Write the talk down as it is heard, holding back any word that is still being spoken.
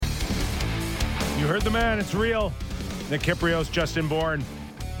You heard the man. It's real. Nick Kiprios, Justin Bourne,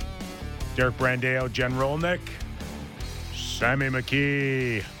 Derek Brandeo, Jen Rolnick, Sammy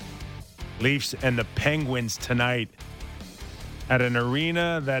McKee. Leafs and the Penguins tonight at an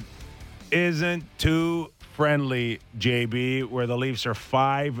arena that isn't too friendly, JB, where the Leafs are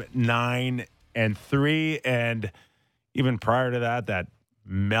 5-9-3. And even prior to that, that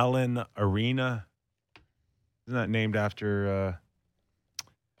Mellon Arena, isn't that named after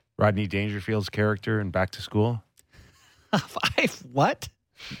Rodney Dangerfield's character in Back to School? What?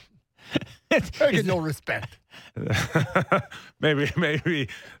 I get no respect. maybe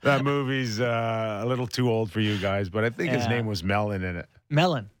that movie's a little too old for you guys, but I think his name was Mellon in it.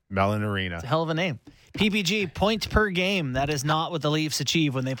 Mellon Arena. It's a hell of a name. PPG, points per game. That is not what the Leafs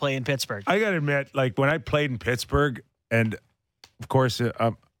achieve when they play in Pittsburgh. I got to admit, like when I played in Pittsburgh, and of course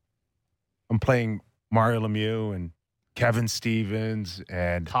I'm playing Mario Lemieux and Kevin Stevens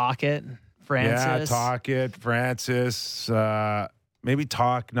and Talkett, Francis. Yeah, Talkett, Francis. Maybe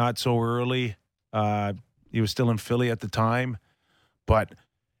Talk not so early. He was still in Philly at the time, but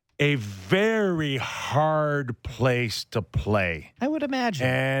a very hard place to play. I would imagine.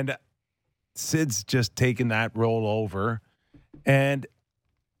 And Sid's just taken that role over. And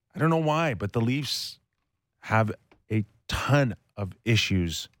I don't know why, but the Leafs have a ton of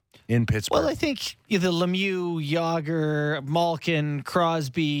issues in Pittsburgh. Well, I think the Lemieux, Yager, Malkin,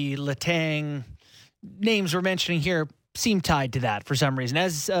 Crosby, Letang, names we're mentioning here seem tied to that for some reason.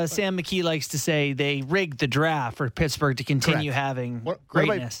 As Sam McKee likes to say, they rigged the draft for Pittsburgh to continue having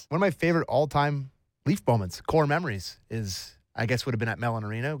greatness. One of my favorite all-time Leaf moments, core memories, is, I guess, would have been at Mellon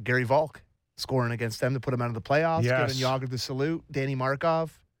Arena. Gary Volk scoring against them to put them out of the playoffs, giving Yager the salute. Danny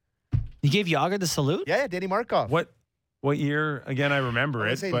Markov. You gave Yager the salute? Yeah, Danny Markov. What year? Again, I remember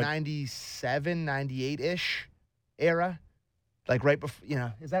I it. say but 97, 98-ish era. Like right before,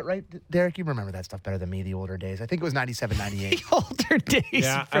 is that right, Derek? You remember that stuff better than me, the older days. I think it was 97, 98. The older days.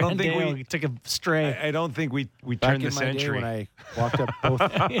 Yeah, I don't think we took a stray. I don't think we Back turned the in my day century. when I walked up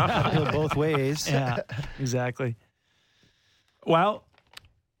both ways. Yeah, exactly. Well,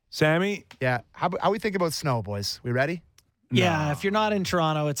 Sammy? Yeah. How we think about snow, boys? We ready? Yeah, No. if you're not in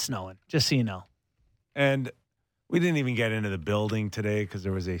Toronto, it's snowing, just so you know. And we didn't even get into the building today because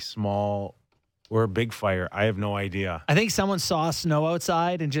there was a small or a big fire. I have no idea. I think someone saw snow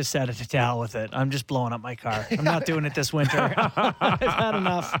outside and just said to hell with it. I'm just blowing up my car. I'm not doing it this winter. I've had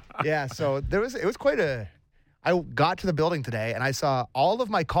enough. Yeah, so it was quite I got to the building today and I saw all of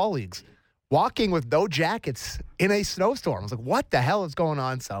my colleagues walking with no jackets in a snowstorm. I was like, what the hell is going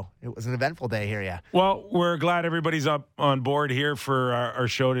on? So it was an eventful day here, yeah. Well, we're glad everybody's up on board here for our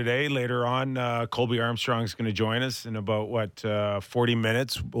show today. Later on, Colby Armstrong's going to join us in about, 40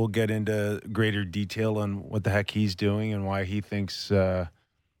 minutes. We'll get into greater detail on what the heck he's doing and why he thinks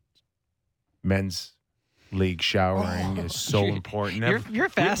men's league showering is so important. You're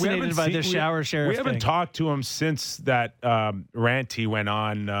fascinated by this shower sheriff We haven't thing. talked to him since that rant he went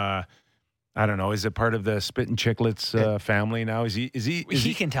on. I don't know. Is it part of the Spit and Chicklets family now? Is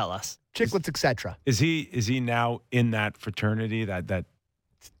he can tell us. Chicklets, etc. Is he now in that fraternity, that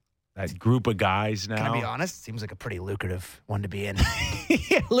group of guys now? Can I be honest? Seems like a pretty lucrative one to be in.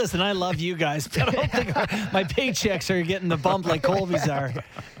 Yeah, listen, I love you guys, but I don't think my paychecks are getting the bump like Colby's are.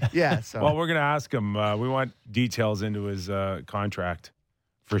 Yeah. So Well, we're going to ask him. We want details into his contract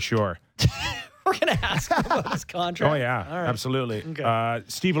for sure. We're going to ask him about his contract. Oh, yeah, All right. absolutely. Okay.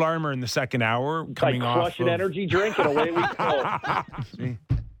 Steve Larmer in the second hour coming off. Crush an energy drink and away we go. See?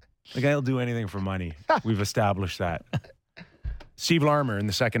 The guy will do anything for money. We've established that. Steve Larmer in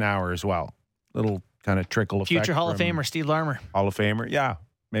the second hour as well. Little kind of trickle effect. Future Hall of from Famer, Steve Larmer. Hall of Famer. Yeah,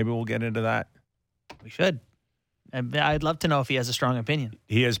 maybe we'll get into that. We should. I'd love to know if he has a strong opinion.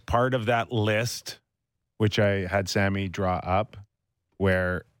 He is part of that list, which I had Sammy draw up,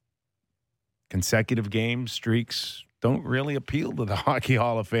 where consecutive game streaks don't really appeal to the Hockey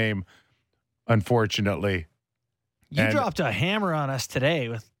Hall of Fame, unfortunately. You And- dropped a hammer on us today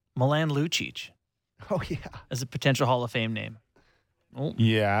with Milan Lucic oh yeah. as a potential Hall of Fame name. Oh,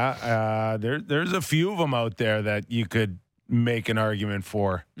 Yeah, there's a few of them out there that you could make an argument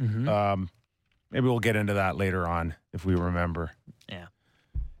for. mhm. Maybe we'll get into that later on if we remember. Yeah.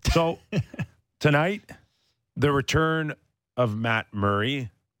 So tonight, the return of Matt Murray.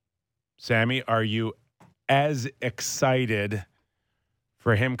 Sammy, are you as excited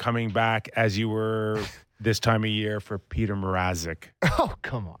for him coming back as you were this time of year for Peter Mrazek? Oh,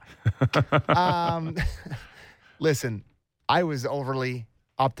 come on. Listen, I was overly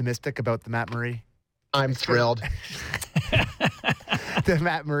optimistic about the Matt Murray. I'm thrilled. The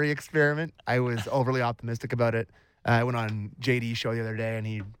Matt Murray experiment. I was overly optimistic about it. I went on JD's show the other day and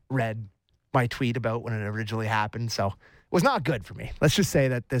he read my tweet about when it originally happened. So it was not good for me. Let's just say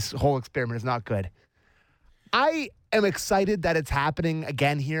that this whole experiment is not good. I am excited that it's happening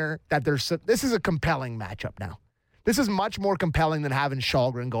again here, that this is a compelling matchup now. This is much more compelling than having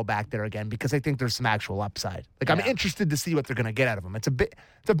Källgren go back there again because I think there's some actual upside. I'm interested to see what they're going to get out of him. It's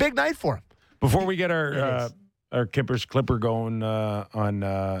a big night for him. Before we get our Kippers Clipper going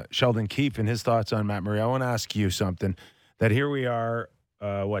on Sheldon Keefe and his thoughts on Matt Murray, I want to ask you something. That here we are,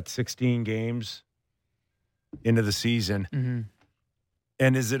 16 games into the season,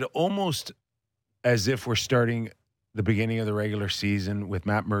 and is it almost as if we're starting the beginning of the regular season with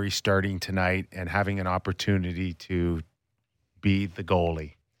Matt Murray starting tonight and having an opportunity to be the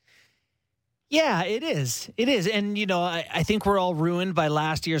goalie? Yeah, it is. It is. And, I think we're all ruined by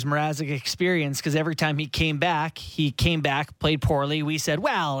last year's Mrazek experience because every time he came back, played poorly. We said,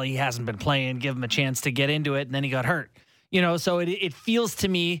 well, he hasn't been playing, give him a chance to get into it, and then he got hurt. So it feels to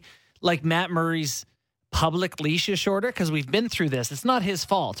me like Matt Murray's public leash is shorter because we've been through this. It's not his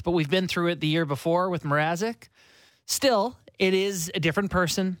fault, but we've been through it the year before with Mrazek. Still, it is a different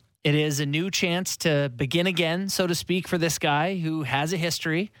person. It is a new chance to begin again, so to speak, for this guy who has a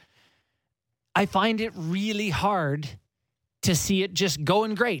history. I find it really hard to see it just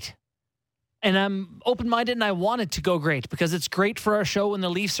going great. And I'm open-minded and I want it to go great because it's great for our show when the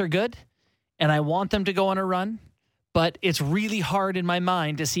Leafs are good and I want them to go on a run. But it's really hard in my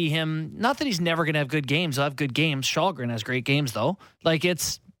mind to see him, not that he's never going to have good games. He'll have good games. Källgren has great games, though.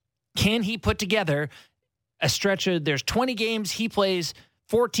 Can he put together a stretch of, there's 20 games, he plays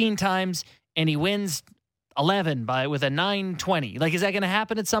 14 times, and he wins 11 with a 9-20. Is that going to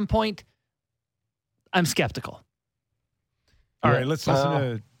happen at some point? I'm skeptical. All right, let's listen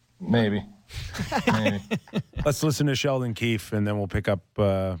to... Maybe. Let's listen to Sheldon Keefe, and then we'll pick up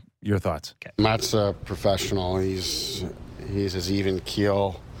your thoughts. Okay. Matt's a professional. He's as even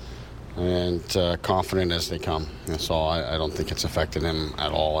keel and confident as they come. And so I don't think it's affected him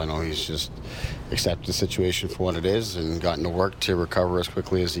at all. I know he's just accepted the situation for what it is and gotten to work to recover as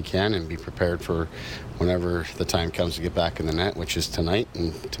quickly as he can and be prepared for whenever the time comes to get back in the net, which is tonight.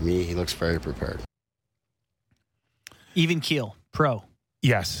 And to me, he looks very prepared. Even keel, pro.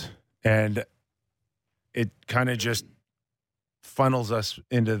 Yes. And it kind of just funnels us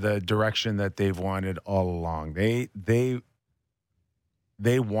into the direction that they've wanted all along. They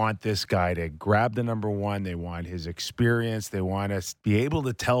want this guy to grab the number one. They want his experience. They want us to be able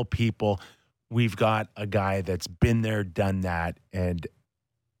to tell people we've got a guy that's been there, done that, and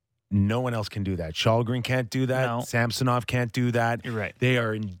no one else can do that. Källgren can't do that. No. Samsonov can't do that. You're right. They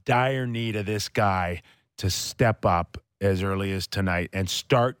are in dire need of this guy to step up as early as tonight and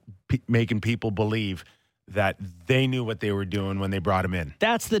start making people believe that they knew what they were doing when they brought him in.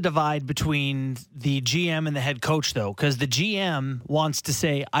 That's the divide between the GM and the head coach, though, because the GM wants to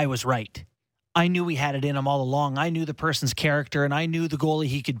say, I was right. I knew he had it in him all along. I knew the person's character, and I knew the goalie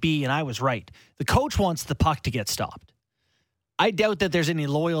he could be, and I was right. The coach wants the puck to get stopped. I doubt that there's any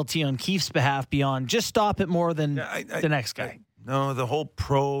loyalty on Keefe's behalf beyond just stop it more than the next guy. No, the whole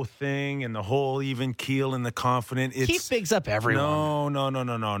pro thing and the whole even keel and the confident. Keefe bigs up everyone.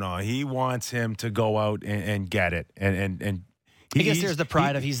 No. He wants him to go out and get it. And I guess there's the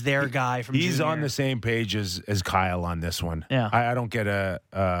pride of he's their guy from He's junior. on the same page as Kyle on this one. Yeah. I don't get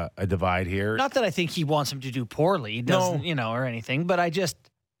a divide here. Not that I think he wants him to do poorly, he doesn't, or anything, but I just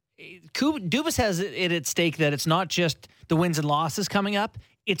Dubas has it at stake that it's not just the wins and losses coming up,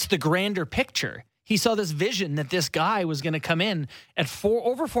 it's the grander picture. He saw this vision that this guy was going to come in at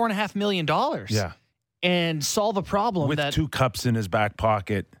over $4.5 million. Yeah. And solve a problem with 2 cups in his back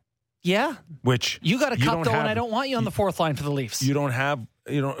pocket. Yeah. Which you got a cup though, and I don't want you on the fourth line for the Leafs. You don't have,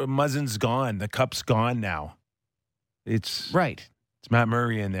 Muzzin's gone. The cup's gone now. It's right. It's Matt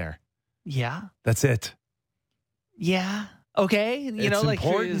Murray in there. Yeah. That's it. Yeah. Okay. It's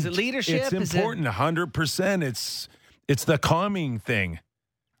important. Is it leadership? It's important. 100%. It's the calming thing.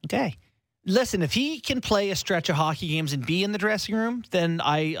 Okay. Listen, if he can play a stretch of hockey games and be in the dressing room, then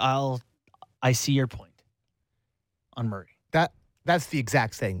I see your point on Murray. That's the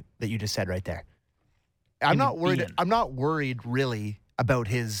exact thing that you just said right there. I'm not worried really about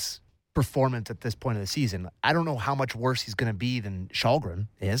his performance at this point of the season. I don't know how much worse he's going to be than Källgren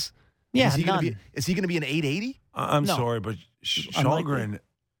is. Yeah, is he going to be an 880? I'm sorry, but Källgren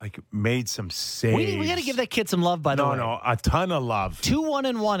made some saves. We got to give that kid some love, by the way. No, a ton of love.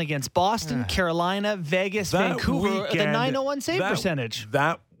 2-1-1 against Boston, Carolina, Vegas, Vancouver. The 901 save percentage.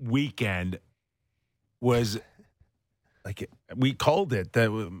 That weekend was we called it that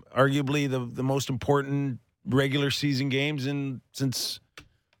arguably the most important regular season games since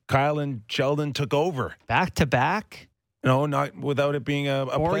Kyle and Sheldon took over. Back to back. No, not without it being a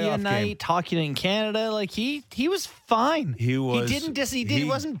Warrior playoff night, game. Hockey Night in Canada. Like he was fine. He was. He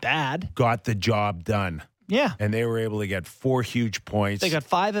wasn't bad. Got the job done, Yeah. and they were able to get 4 huge points. They got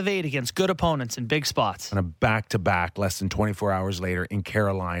 5 of 8 against good opponents in big spots. on a back-to-back less than 24 hours later in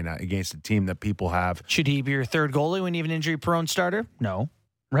Carolina against a team that people have. Should he be your third goalie when you have an injury-prone starter? No.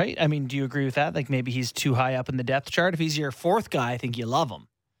 Right? I mean, do you agree with that? Like maybe he's too high up in the depth chart. If he's your fourth guy, I think you love him.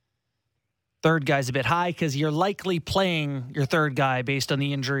 Third guy's a bit high because you're likely playing your third guy based on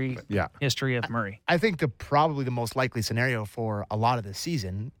the injury history of Murray. I think probably the most likely scenario for a lot of this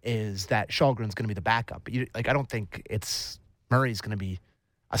season is that Shalgren's going to be the backup. I don't think it's Murray's going to be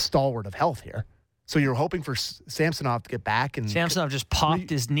a stalwart of health here. So you're hoping for Samsonov to get back, and Samsonov just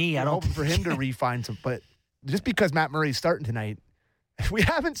popped his knee. You're hoping for him to refine some, but just because Matt Murray's starting tonight, we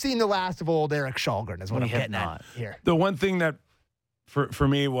haven't seen the last of old Eric Shalgren. Is what I'm getting at here. The one thing that, for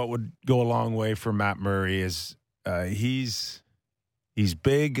me, what would go a long way for Matt Murray is he's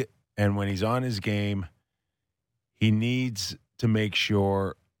big, and when he's on his game, he needs to make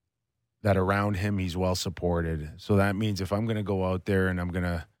sure that around him he's well supported. So that means if I'm going to go out there and I'm going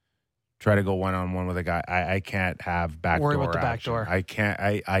to try to go one-on-one with a guy, I can't have backdoor Worry about the action. backdoor. I can't.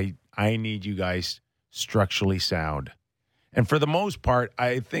 I need you guys structurally sound. And for the most part,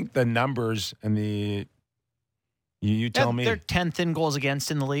 I think the numbers and the you tell me. They're 10th in goals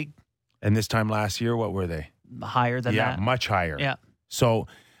against in the league. And this time last year, what were they? Higher than that. Yeah, much higher. Yeah. So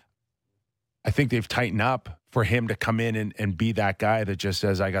I think they've tightened up for him to come in and be that guy that just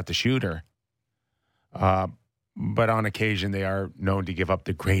says, I got the shooter. But on occasion, they are known to give up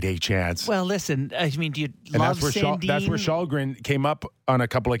the grade A chance. Well, listen, I mean, do you and love Sandin? that's where Shalgren came up on a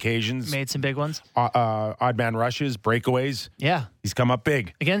couple occasions. Made some big ones. Odd man rushes, breakaways. Yeah. He's come up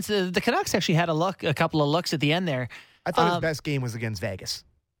big. Against the Canucks actually had a couple of looks at the end there. I thought his best game was against Vegas.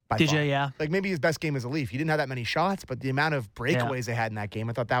 Did you? Yeah. Like maybe his best game as a Leaf. He didn't have that many shots, but the amount of breakaways they had in that game,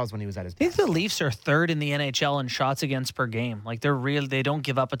 I thought that was when he was at his I think best. the Leafs are third in the NHL in shots against per game. Like they don't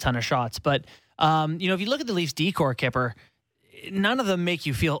give up a ton of shots. But if you look at the Leafs decor, Kipper, none of them make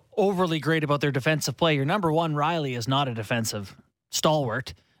you feel overly great about their defensive play. Your number one, Riley, is not a defensive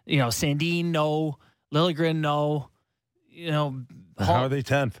stalwart. Sandin, no. Liljegren, no. How are they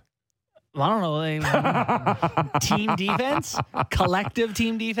 10th? I don't know. Team defense, collective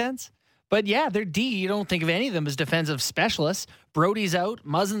team defense. But yeah, they're D. You don't think of any of them as defensive specialists. Brody's out.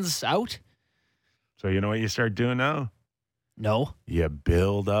 Muzzin's out. So you know what you start doing now? No. You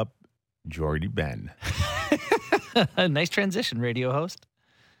build up Jordy Ben. Nice transition, radio host.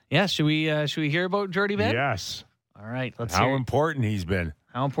 Yeah, should we hear about Jordy Ben? Yes. All right, let's How hear. important he's been.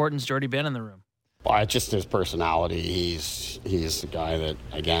 How important is Jordy Ben in the room? Well, just his personality. He's the guy that,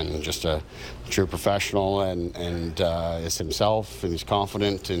 again, just a true professional and is himself, and he's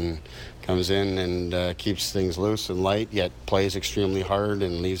confident and comes in and keeps things loose and light, yet plays extremely hard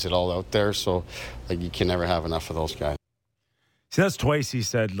and leaves it all out there. So, you can never have enough of those guys. See, that's twice he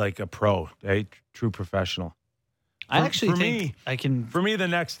said like a pro, a true professional. I actually think I can. For me, the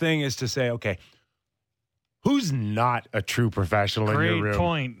next thing is to say, okay, who's not a true professional in your room? Great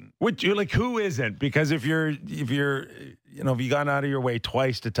point. Who isn't? Because if you gone out of your way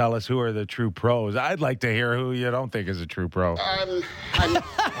twice to tell us who are the true pros, I'd like to hear who you don't think is a true pro. Well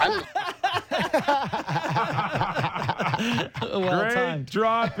Great timed.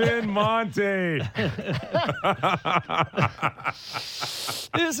 drop in, Monty.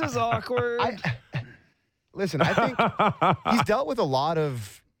 This is awkward. Listen, I think he's dealt with a lot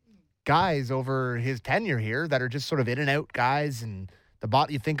of guys over his tenure here that are just sort of in and out guys, and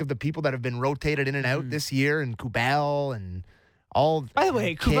you think of the people that have been rotated in and out this year, and Kubel and all. By the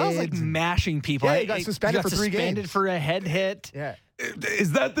way, Kubel's like mashing people. Yeah, he got suspended for 3 games. Suspended for a head hit. Yeah.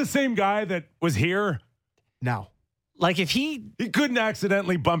 Is that the same guy that was here? No. Like if he couldn't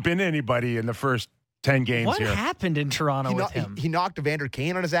accidentally bump into anybody in the first 10 games what here. happened in Toronto with him? He knocked Evander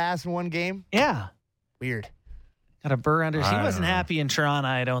Kane on his ass in one game. Yeah. Weird. Got a burr under. He I wasn't don't know. happy in Toronto,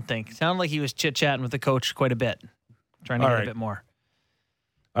 I don't think. Sounded like he was chit-chatting with the coach quite a bit. Trying to All get right. a bit more.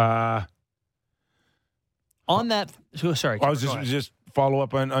 On that, sorry. I was go ahead. just follow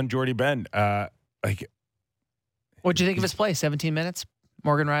up on Jordy Ben. What'd you think of his play? 17 minutes?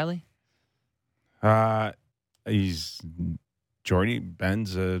 Morgan Riley? Jordy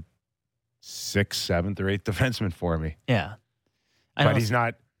Ben's a 6th, 7th, or 8th defenseman for me. Yeah. But he's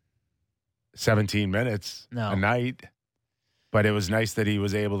not 17 minutes a night. But it was nice that he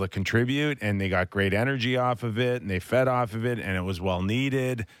was able to contribute, and they got great energy off of it, and they fed off of it, and it was well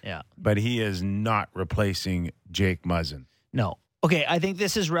needed. Yeah. But he is not replacing Jake Muzzin. No. Okay, I think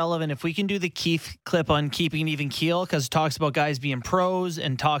this is relevant. If we can do the Keith clip on keeping an even keel, because it talks about guys being pros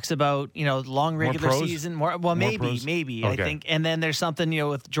and talks about, long regular pros? season. More Maybe, pros? maybe. Okay. I think. And then there's something,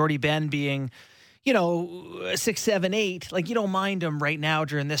 with Jordy Ben being, 6, 7, 8. Like, you don't mind him right now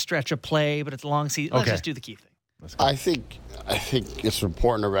during this stretch of play, but it's a long season. Let's Okay. just do the Keith thing. I think it's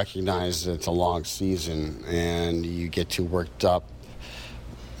important to recognize that it's a long season and you get too worked up.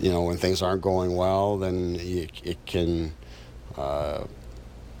 When things aren't going well, then it can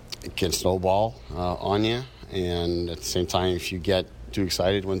snowball on you. And at the same time, if you get too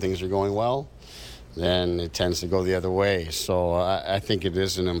excited when things are going well, then it tends to go the other way. So I think it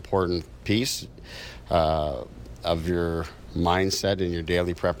is an important piece of your mindset and your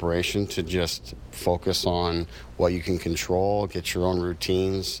daily preparation to just focus on what you can control, get your own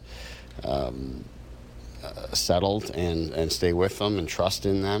routines settled and stay with them and trust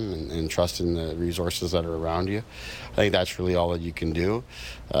in them and trust in the resources that are around you. I think that's really all that you can do.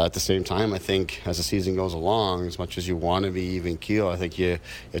 At the same time, I think as the season goes along, as much as you want to be even keel, I think you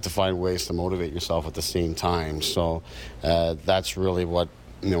have to find ways to motivate yourself at the same time. So that's really what,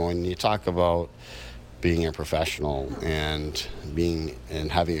 when you talk about being a professional and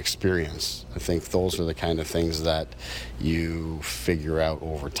having experience, I think those are the kind of things that you figure out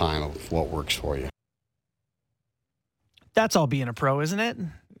over time of what works for you. That's all being a pro, isn't it?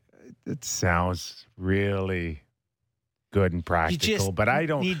 It sounds really good and You practical, just but I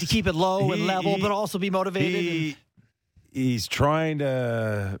don't need to keep it low and level, but also be motivated. He's trying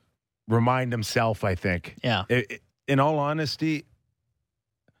to remind himself, I think. Yeah. In all honesty,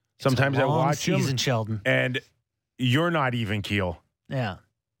 sometimes I watch season, him, Sheldon. and you're not even keel. Yeah.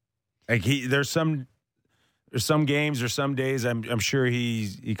 Like there's some games or some days I'm sure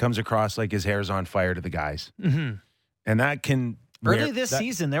he comes across like his hair's on fire to the guys, Mm-hmm. and that can Early this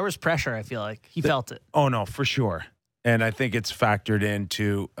season, there was pressure. I feel like he felt it. Oh no, for sure, and I think it's factored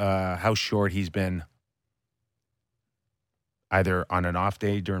into how short he's been, either on an off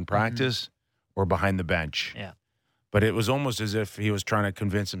day during practice or behind the bench. Yeah. But it was almost as if he was trying to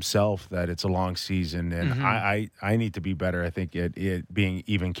convince himself that it's a long season, and I need to be better, I think, at it being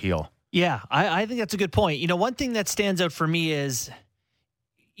even keel. Yeah, I think that's a good point. One thing that stands out for me is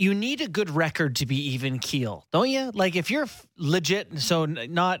you need a good record to be even keel, don't you? Like if you're legit, so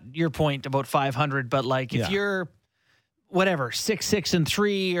not your point about 500, but like if you're whatever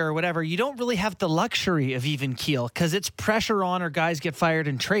 6-6-3 or whatever, you don't really have the luxury of even keel because it's pressure on or guys get fired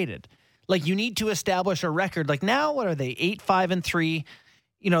and traded. Like you need to establish a record. Like now, what are they? 8-5-3.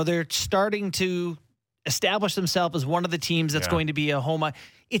 They're starting to establish themselves as one of the teams that's going to be a home.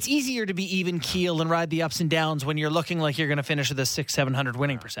 It's easier to be even keel and ride the ups and downs when you're looking like you're going to finish with a 600-700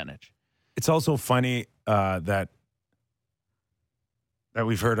 winning percentage. It's also funny that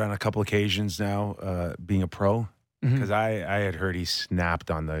we've heard on a couple occasions now being a pro, because I had heard he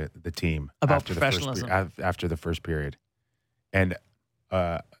snapped on the team About after professionalism. after the first period, and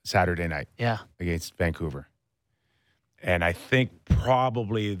Saturday night against Vancouver. And I think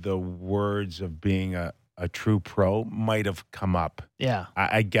probably the words of being a true pro might have come up. Yeah.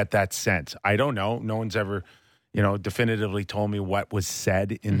 I get that sense. I don't know. No one's ever, definitively told me what was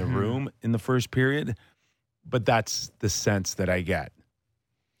said in the room in the first period, but that's the sense that I get.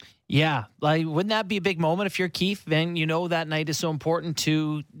 Yeah. Like, wouldn't that be a big moment if you're Keith? Then that night is so important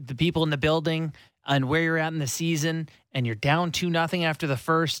to the people in the building and where you're at in the season, and you're down 2-0 after the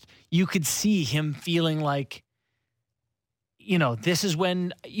first. You could see him feeling like, this is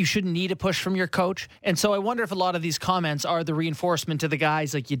when you shouldn't need a push from your coach. And so I wonder if a lot of these comments are the reinforcement to the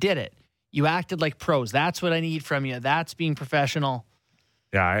guys, like, you did it. You acted like pros. That's what I need from you. That's being professional.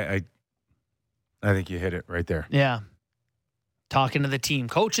 Yeah, I think you hit it right there. Yeah. Talking to the team,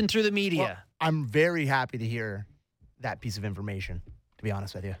 coaching through the media. Well, I'm very happy to hear that piece of information, to be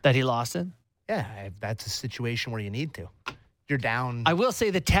honest with you. That he lost it? Yeah, that's a situation where you need to. You're down. I will say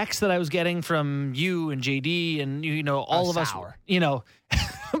the text that I was getting from you and JD and, all of us,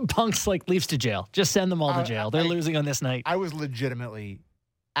 punks like Leafs to jail. Just send them all to jail. They're losing on this night. I was legitimately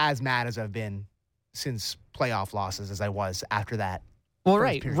as mad as I've been since playoff losses as I was after that. Well, first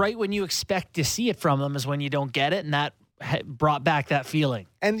right. period. Right when you expect to see it from them is when you don't get it, and that brought back that feeling.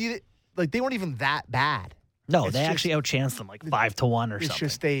 And they weren't even that bad. No, It's they just- actually outchanced them like 5-1 or It's something.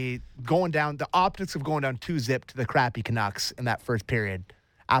 just the optics of going down 2-0 to the crappy Canucks in that first period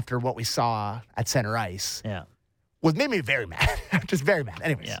after what we saw at center ice Yeah. made me very mad. Just very mad.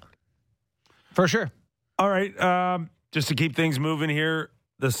 Anyways. Yeah. For sure. All right. Just to keep things moving here,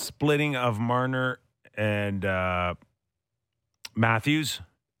 the splitting of Marner and Matthews.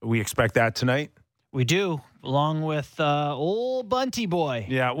 We expect that tonight. We do. along with old Bunty boy.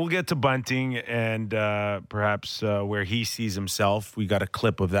 Yeah, we'll get to Bunting and perhaps where he sees himself. We got a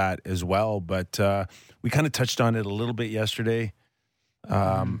clip of that as well, but we kind of touched on it a little bit yesterday.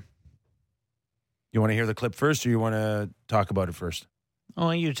 You want to hear the clip first, or you want to talk about it first? I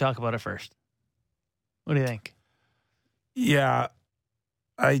want you to talk about it first. What do you think? Yeah,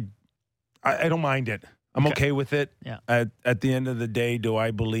 I don't mind it. I'm okay with it. Yeah. At the end of the day, do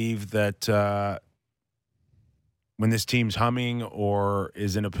I believe that when this team's humming or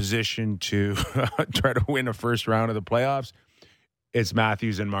is in a position to try to win a first round of the playoffs, it's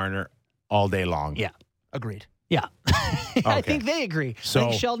Matthews and Marner all day long? Yeah. Agreed. Yeah. I Okay. think they agree. I So-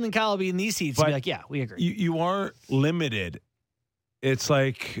 think Sheldon and Kyle will be in these seats and be like, yeah, we agree. You are limited. It's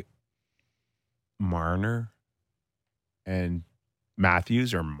like Marner and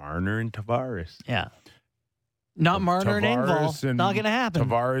Matthews or Marner and Tavares. Yeah. Not Marner and Tavares Engvall. Not going to happen.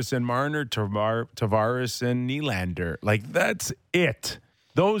 Tavares and Marner, Tavares and Nylander. Like, that's it.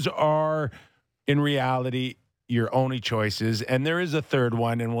 Those are, in reality, your only choices. And there is a third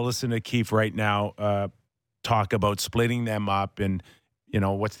one, and we'll listen to Keefe right now talk about splitting them up and,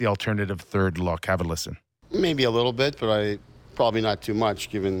 what's the alternative third look. Have a listen. Maybe a little bit, but probably not too much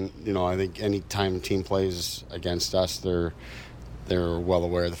given, I think any time a team plays against us, they're well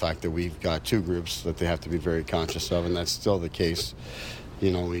aware of the fact that we've got two groups that they have to be very conscious of, and that's still the case.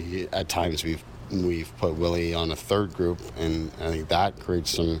 At times we've put Willie on a third group, and I think that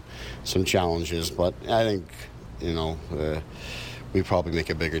creates some challenges. But I think we probably make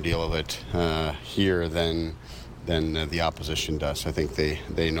a bigger deal of it here than the opposition does. I think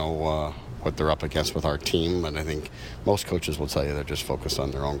they know what they're up against with our team, and I think most coaches will tell you they're just focused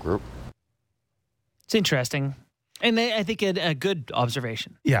on their own group. It's interesting. And I think a good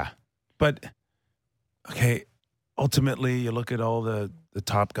observation. Yeah. But, okay, ultimately, you look at all the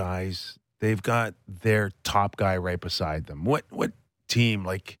top guys, they've got their top guy right beside them. What team,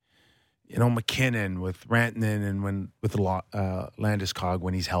 like, McKinnon with Rantanen and with Landeskog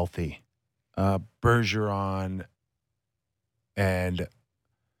when he's healthy, Bergeron and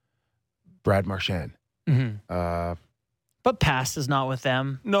Brad Marchand. Mm-hmm. But past is not with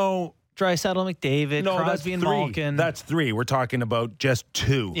them. No. Draisaitl, McDavid, No, Crosby, and that's three. Malkin. That's three. We're talking about just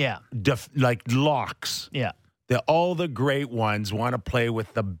two. Yeah. Like locks. Yeah. All the great ones want to play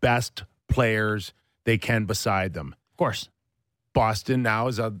with the best players they can beside them. Of course. Boston now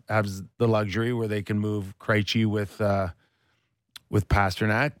has the luxury where they can move Krejci with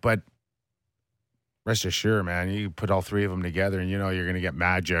Pasternak, but rest assured, man, you put all three of them together and you're going to get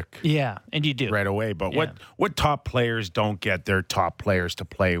magic. Yeah, and you do. Right away. But Yeah. what top players don't get their top players to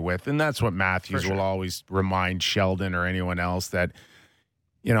play with? And that's what Matthews will always remind Sheldon or anyone else that,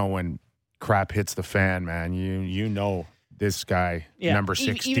 when crap hits the fan, man, you know this guy, number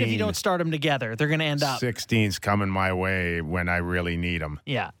 16. Even if you don't start them together, they're going to end up. 16's coming my way when I really need him.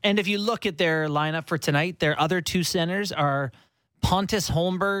 Yeah. And if you look at their lineup for tonight, their other two centers are Pontus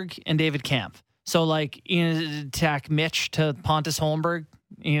Holmberg and David Kampf. So, attack Mitch to Pontus Holmberg.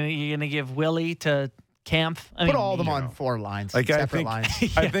 You're going to give Willie to Kampf. Put all of them on four lines, separate lines.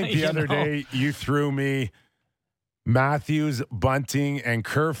 I think the other day you threw me Matthews, Bunting, and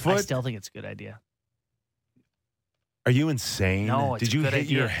Kerfoot. I still think it's a good idea. Are you insane? No, it's Did you a good hit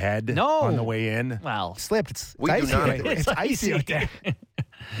idea. your head No. on the way in? Well, Slipped. It's We do icy not. out there. It's icy out there.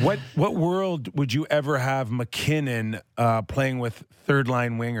 What world would you ever have McKinnon playing with third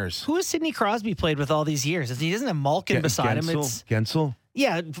line wingers? who has Sidney Crosby played with all these years? He doesn't have Malkin beside him. It's Gensel?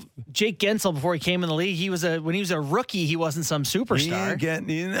 Yeah, Jake Gensel, before he came in the league, when he was a rookie, he wasn't some superstar.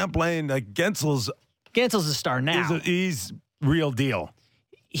 He's not playing. Like Gensel's Gensel's a star now. he's real deal.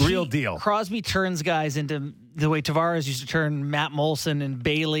 Real deal. Crosby turns guys into the way Tavares used to turn Matt Molson and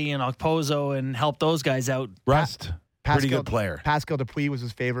Bailey and Okposo and help those guys out. Rust, pretty good player. Pascal Dupuis was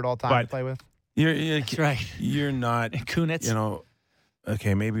his favorite all time to play with. That's right. You're not, Kunitz.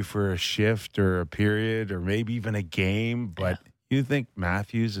 okay, maybe for a shift or a period or maybe even a game, but you think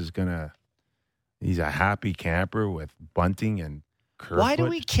Matthews is he's a happy camper with Bunting and Kerfoot? Why do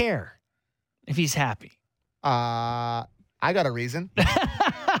we care if he's happy? I got a reason.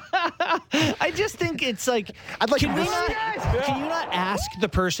 I just think it's like, I'd like can to you not ask the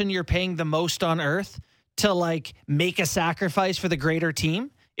person you're paying the most on earth to make a sacrifice for the greater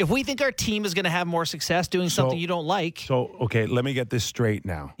team? If we think our team is going to have more success doing something you don't like. So, okay, let me get this straight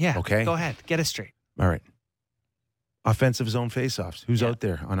now. Yeah. Okay. Go ahead. Get it straight. All right. Offensive zone faceoffs. Who's out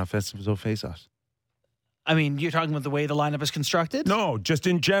there on offensive zone faceoffs? I mean, you're talking about the way the lineup is constructed? No, just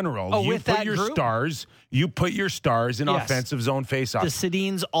in general. Oh, you with put that your group? stars. You put your stars in Yes. offensive zone faceoffs. The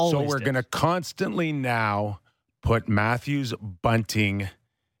Sedins always So we're did. going to constantly now put Matthews, Bunting,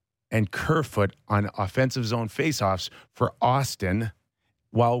 and Kerfoot on offensive zone faceoffs for Austin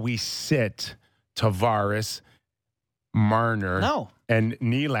while we sit Tavares, Marner, and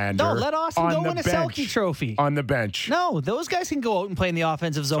Nylander. No, let Austin go on win the a bench, Selke trophy. on the bench. No, those guys can go out and play in the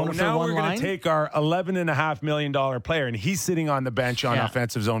offensive zone So for now one we're going line. to take our $11.5 million player, and he's sitting on the bench on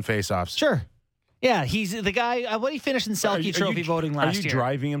offensive zone faceoffs. Sure. Yeah, he's the guy. What he finished in Selke Trophy voting last year. Are you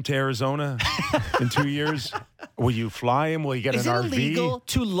driving him to Arizona in 2 years? Will you fly him? Will you get Is an it RV? illegal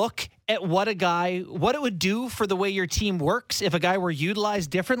to look at what it would do for the way your team works if a guy were utilized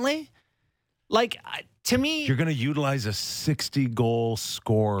differently? Like, to me, You're going to utilize a 60-goal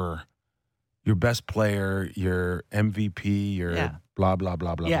scorer, your best player, your MVP, your blah, blah,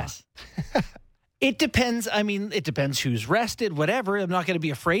 blah, blah, yes. It depends. I mean, it depends who's rested, whatever. I'm not going to be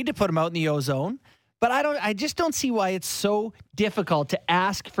afraid to put him out in the ozone. But I just don't see why it's so difficult to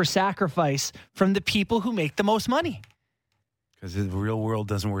ask for sacrifice from the people who make the most money. Because the real world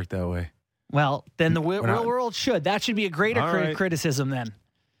doesn't work that way. Well, then the real world should. That should be a greater criticism then.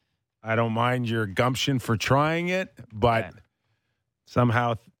 I don't mind your gumption for trying it, but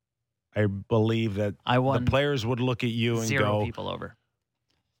somehow I believe that the players would look at you and zero go, people over.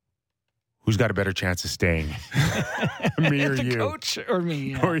 Who's got a better chance of staying? Me or the you? Coach or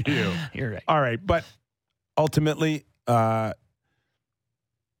me? Yeah. Or you? You're right. All right, but ultimately,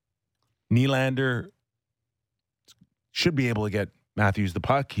 Nylander should be able to get Matthews the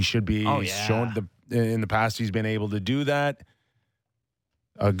puck. He should be shown in the past he's been able to do that.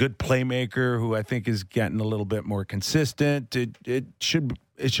 A good playmaker who I think is getting a little bit more consistent. It should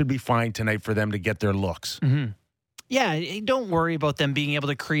be fine tonight for them to get their looks. Mm-hmm. Yeah, don't worry about them being able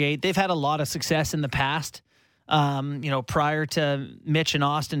to create. They've had a lot of success in the past. Prior to Mitch and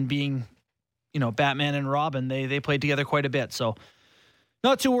Austin being, Batman and Robin, they played together quite a bit. So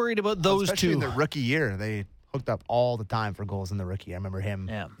not too worried about those Especially two. in their rookie year, they hooked up all the time for goals in the rookie. I remember him,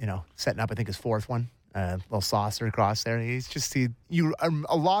 setting up, I think, his fourth one. Little saucer across there. He's just a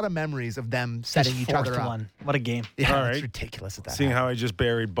lot of memories of them setting each other up. One. What a game. Yeah, all right. It's ridiculous at that. Seeing how I just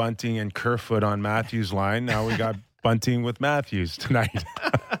buried Bunting and Kerfoot on Matthews' line, now we got Bunting with Matthews tonight.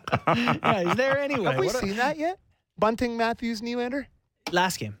 Yeah, he's there anyway. Have we seen that yet? Bunting, Matthews, Nylander?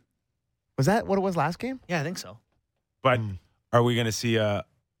 Last game. Was that what it was last game? Yeah, I think so. But are we going to see a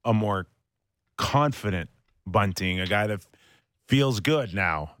more confident Bunting, a guy that feels good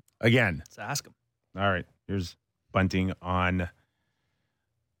now? Again. Let's ask him. All right. Here's Bunting on.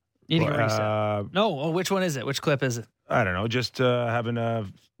 Needing a reset. No. Which one is it? Which clip is it? I don't know. Just having a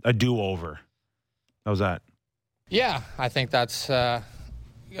do-over. How's that? Yeah, I think that's a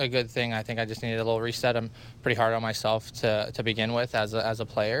good thing. I think I just needed a little reset. I'm pretty hard on myself to begin with as a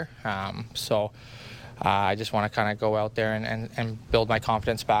player. So I just want to kind of go out there and build my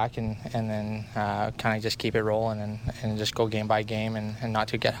confidence back and then kind of just keep it rolling and just go game by game and not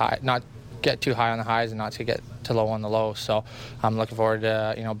to get too high on the highs and not to get too low on the lows. So I'm looking forward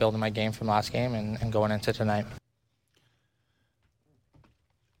to building my game from last game and going into tonight.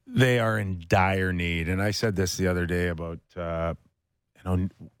 They are in dire need, and I said this the other day about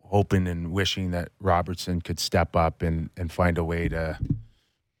hoping and wishing that Robertson could step up and find a way to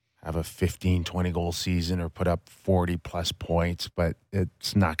have a 15, 20-goal season or put up 40-plus points, but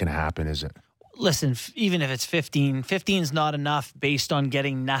it's not going to happen, is it? Listen, even if it's 15 is not enough based on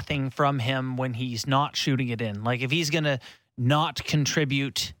getting nothing from him when he's not shooting it in. Like, if he's going to not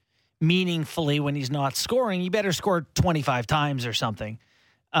contribute meaningfully when he's not scoring, you better score 25 times or something.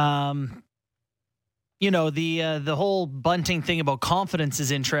 The whole Bunting thing about confidence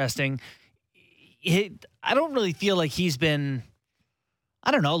is interesting. I don't really feel like he's been,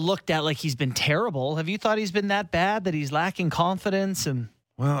 looked at like he's been terrible. Have you thought he's been that bad, that he's lacking confidence? And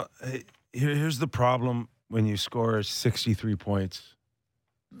well, here's the problem when you score 63 points.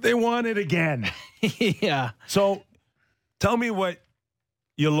 They want it again. Yeah. So tell me what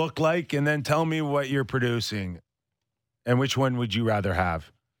you look like and then tell me what you're producing. And which one would you rather have?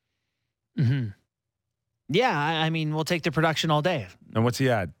 Mm-hmm. Yeah, I mean, we'll take the production all day. And what's he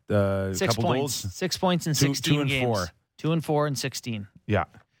at? 6 couple points. goals? 6 points in 16 2 and games. 4. 2 and 4 and 16. Yeah.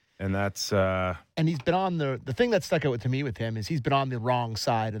 And that's... And he's been on the thing that stuck out to me with him is he's been on the wrong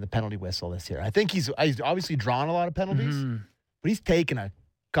side of the penalty whistle this year. I think he's obviously drawn a lot of penalties, but he's taken a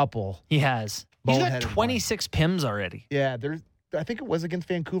couple. He has. He's got boneheaded 26 PIMs already. Yeah, I think it was against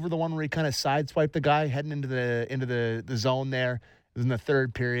Vancouver, the one where he kind of sideswiped the guy heading into the zone there. It was in the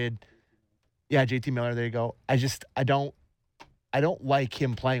third period. Yeah, JT Miller, there you go. I don't like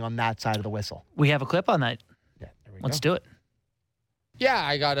him playing on that side of the whistle. We have a clip on that. Yeah, there we Let's go. do it. Yeah,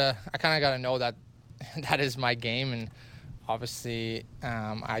 I kind of gotta know that is my game, and obviously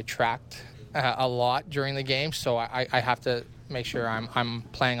I tracked a lot during the game, so I have to make sure I'm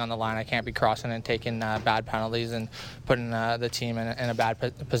playing on the line. I can't be crossing and taking bad penalties and putting the team in a bad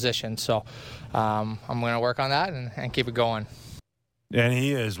position. So I'm going to work on that and keep it going. And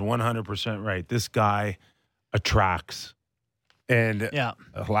he is 100% right. This guy attracts. And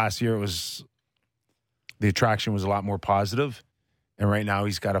last year the attraction was a lot more positive. And right now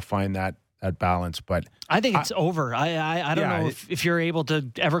he's got to find that balance. But I think it's over. I don't know if you're able to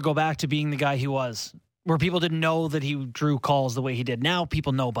ever go back to being the guy he was, where people didn't know that he drew calls the way he did. Now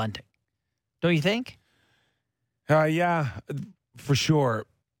people know Bunting. Don't you think? Yeah, for sure.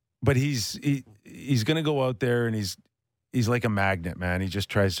 But he's going to go out there and he's like a magnet, man. He just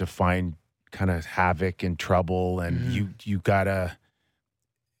tries to find kind of havoc and trouble, and you gotta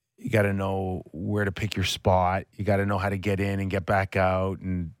know where to pick your spot. You got to know how to get in and get back out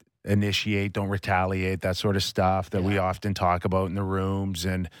and initiate, don't retaliate, that sort of stuff that we often talk about in the rooms.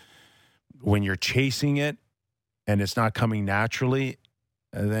 And when you're chasing it and it's not coming naturally,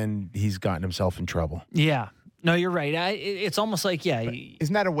 then he's gotten himself in trouble. Yeah. No, you're right. It's almost like,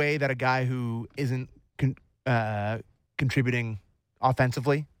 Isn't that a way that a guy who isn't contributing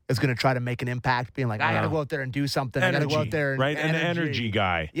offensively is going to try to make an impact, being like, I got to go out there and do something. Energy, I got to go out there and right? An energy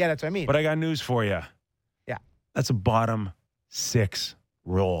guy. Yeah, that's what I mean. But I got news for you. Yeah. That's a bottom 6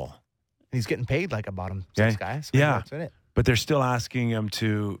 role. He's getting paid like a bottom 6 guy. So that's it. But they're still asking him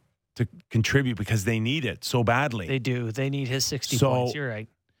to contribute because they need it so badly. They do. They need his 60 points. You're right.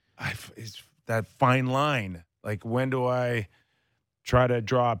 It's that fine line. Like, when do I try to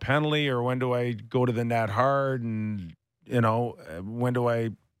draw a penalty, or when do I go to the net hard, and when do I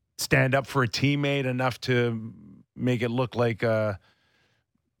stand up for a teammate enough to make it look like our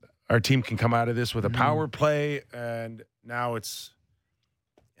team can come out of this with a power play? And now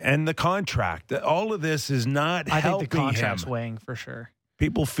and the contract. All of this is not helping him. I think the contract's weighing for sure.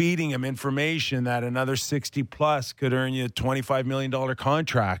 People feeding him information that another 60 plus could earn you a $25 million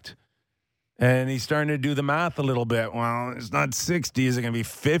contract. And he's starting to do the math a little bit. Well, it's not 60. Is it going to be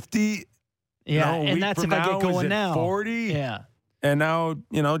 50? Yeah, No, and that's if I get going now. 40? Yeah. And now,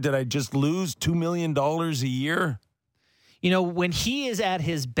 did I just lose $2 million a year? When he is at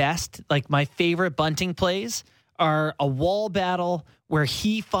his best, like my favorite Bunting plays are a wall battle where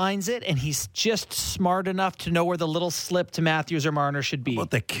he finds it and he's just smart enough to know where the little slip to Matthews or Marner should be. What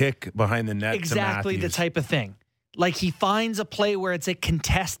about the kick behind the net Exactly to the Matthews? type of thing. Like, he finds a play where it's a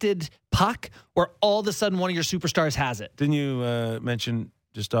contested puck where all of a sudden one of your superstars has it. Didn't you mention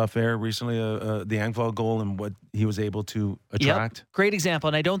just off air recently the Engvall goal and what he was able to attract? Yep. Great example.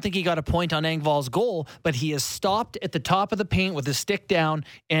 And I don't think he got a point on Engvall's goal, but he is stopped at the top of the paint with his stick down,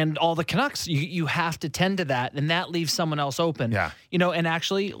 and all the Canucks, you have to tend to that, and that leaves someone else open. Yeah. And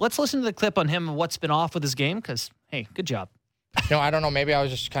actually, let's listen to the clip on him and what's been off with his game, because, hey, good job. I don't know. Maybe I was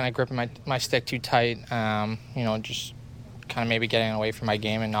just kind of gripping my stick too tight. Just kind of maybe getting away from my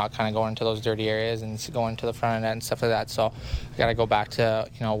game and not kind of going into those dirty areas and going to the front of the net and stuff like that. So I got to go back to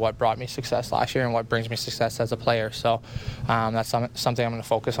what brought me success last year and what brings me success as a player. So that's something I'm going to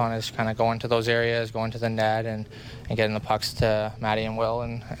focus on, is kind of going to those areas, going to the net and getting the pucks to Maddie and Will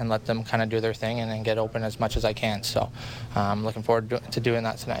and let them kind of do their thing and then get open as much as I can. So I'm looking forward to doing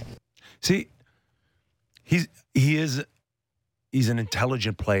that tonight. See, he's an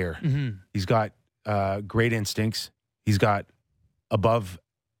intelligent player. Mm-hmm. He's got great instincts. He's got above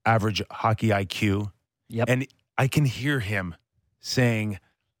average hockey IQ. Yep. And I can hear him saying,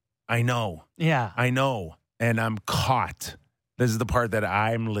 I know. Yeah. I know. And I'm caught. This is the part that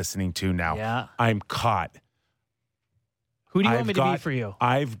I'm listening to now. Yeah. I'm caught. Who do you want me to be for you?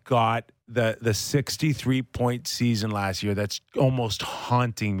 I've got the 63-point season last year that's almost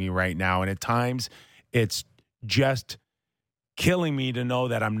haunting me right now. And at times, it's just killing me to know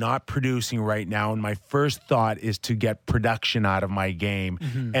that I'm not producing right now. And my first thought is to get production out of my game.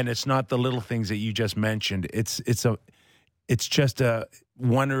 Mm-hmm. And it's not the little things that you just mentioned. It's just a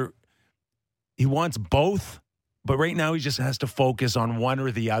wonder. He wants both, but right now he just has to focus on one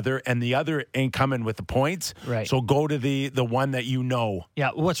or the other, and the other ain't coming with the points. Right. So go to the one that you know.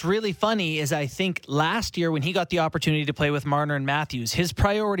 Yeah. What's really funny is I think last year when he got the opportunity to play with Marner and Matthews, his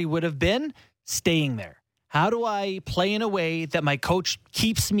priority would have been staying there. How do I play in a way that my coach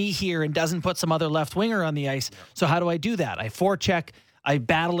keeps me here and doesn't put some other left winger on the ice? So how do I do that? I forecheck, I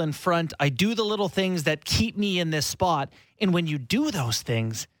battle in front, I do the little things that keep me in this spot. And when you do those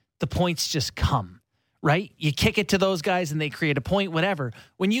things, the points just come, right? You kick it to those guys and they create a point, whatever.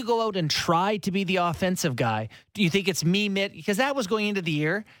 When you go out and try to be the offensive guy, do you think it's me, Mitt? Because that was going into the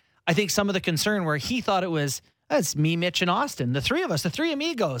year. I think some of the concern where he thought it was, That's me, Mitch, and Austin. The three of us, the three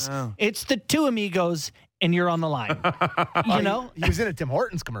amigos. Oh. It's the two amigos, and you're on the line. You know? He was in a Tim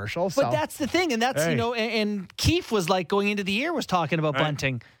Hortons commercial. So. But that's the thing. And that's, Hey. you know, and Keefe was like going into the year was talking about Right.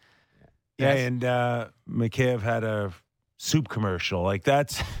 bunting. Yeah, and McKayev had a soup commercial. Like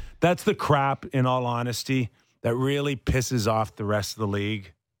that's the crap, in all honesty, that really pisses off the rest of the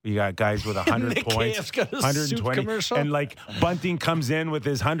league. You got guys with 100 points, McKayev's got a soup 120, commercial? and like Bunting comes in with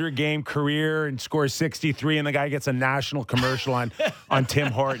his 100-game career and scores 63, and the guy gets a national commercial on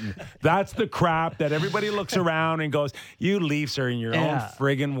Tim Horton. That's the crap that everybody looks around and goes, "You Leafs are in your own Yeah.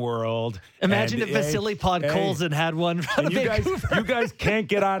 friggin' world." Imagine And, if Vasily Podkolzin had one from and you guys can't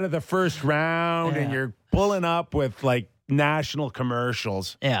get out of the first round, and Yeah. you're pulling up with like national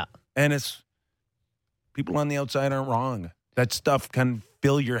commercials, Yeah. and it's people on the outside aren't wrong. That stuff can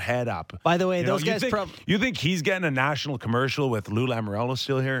fill your head up. By the way, You know, those guys you think he's getting a national commercial with Lou Lamoriello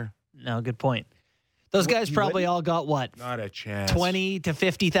still here? No, good point. Those guys you probably wouldn't? all got what? Not a chance. $20,000 to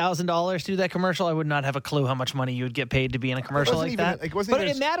 $50,000 to do that commercial. I would not have a clue how much money you would get paid to be in a commercial wasn't like even- that. like, it wasn't But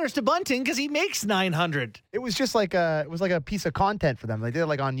even- it matters to Bunting because he makes $900. It was just like a piece of content for them. They did it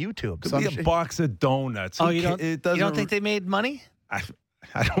like on YouTube. Could So be I'm a sure- box of donuts. Oh, Who you ca- don't? It You doesn't don't think they made money?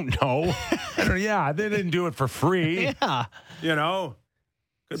 I don't know. Yeah, they didn't do it for free. Yeah. You know,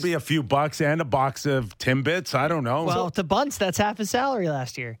 could be a few bucks and a box of Timbits. I don't know. Well, to Bunts, that's half his salary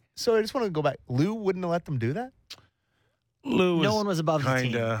last year. So I just want to go back. Lou wouldn't have let them do that? Lou No one was above the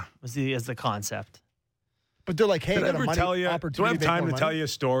team. kinda. Is the concept. But they're like, hey, Did I I got a ever money tell you? Do I opportunity. have time to tell you a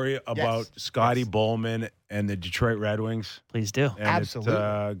story about Scotty Yes. Bowman and the Detroit Red Wings? Please do. And Absolutely.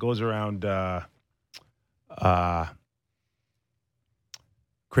 It goes around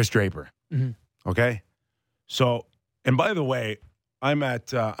Chris Draper. Mhm. Okay. So, and by the way, I'm at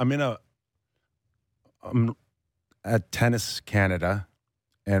Tennis Canada,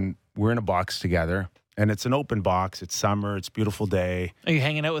 and we're in a box together, and it's an open box. It's summer. It's a beautiful day. Are you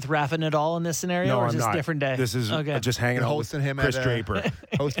hanging out with Rafa Nadal in this scenario, or is I'm this not. a different day? This is okay. just hanging You're out with hosting him Chris at, Draper.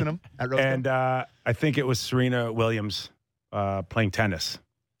 hosting him at Roseville? And I think it was Serena Williams playing tennis.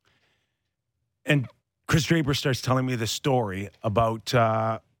 And Chris Draper starts telling me the story about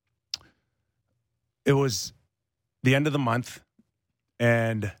it was the end of the month,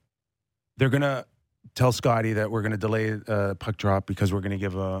 and they're going to tell Scotty that we're going to delay puck drop because we're going to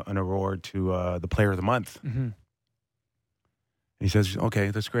give an award to the player of the month. Mhm. And he says,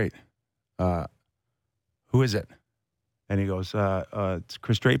 okay, that's great. Who is it? And he goes, it's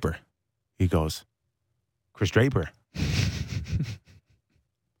Chris Draper. He goes, Chris Draper.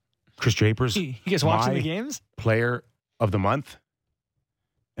 Chris Draper's You guys watching my the games? player of the month.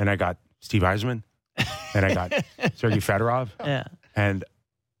 And I got Steve Eisman. And I got Sergei Fedorov. Yeah. And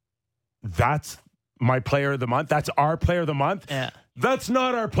that's my player of the month. That's our player of the month. Yeah. That's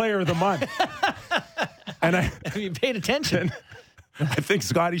not our player of the month. And Have you paid attention? I think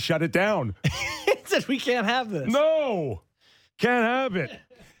Scotty shut it down. He said we can't have this. No, can't have it.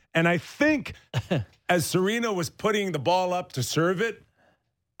 And I think as Serena was putting the ball up to serve it,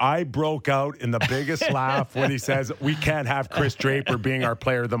 I broke out in the biggest laugh when he says, we can't have Chris Draper being our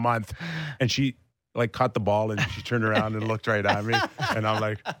player of the month. And she like caught the ball and she turned around and looked right at me. And I'm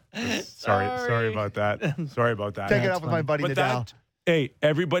like, sorry about that. Sorry about that. Take it up with my buddy But Nadal. that, hey,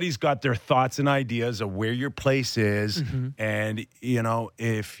 everybody's got their thoughts and ideas of where your place is. And, you know,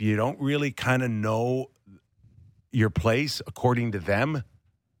 if you don't really kind of know your place according to them,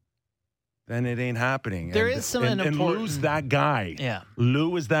 then it ain't happening. There and, is something and important. Lou's that guy. Yeah.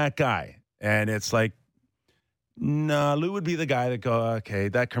 Lou is that guy. And it's like, no, Lou would be the guy that go, okay,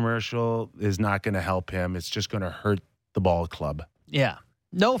 that commercial is not going to help him. It's just going to hurt the ball club. Yeah.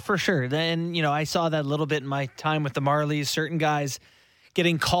 No, for sure. Then, you know, I saw that a little bit in my time with the Marlies, certain guys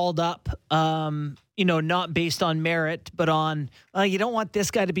getting called up, you know, not based on merit, but on, you don't want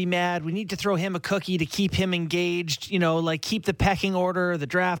this guy to be mad. We need to throw him a cookie to keep him engaged, you know, like keep the pecking order, the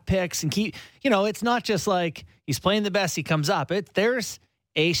draft picks, and keep, you know, it's not just like he's playing the best, he comes up. There's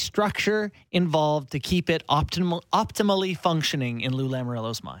a structure involved to keep it optimally functioning in Lou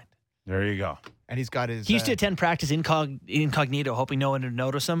Lamoriello's mind. There you go. And he's got his. He used to attend practice incognito, hoping no one would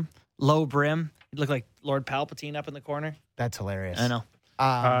notice him. Low brim. He looked like Lord Palpatine up in the corner. That's hilarious. I know.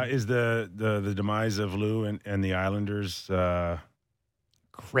 Is the demise of Lou and the Islanders,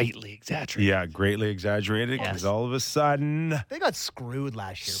 Greatly exaggerated. yeah, greatly exaggerated? Because Yes. all of a sudden, They got screwed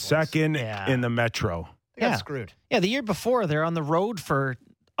last year. boys. second Yeah. in the Metro. They got Yeah. screwed. Yeah, the year before, they're on the road for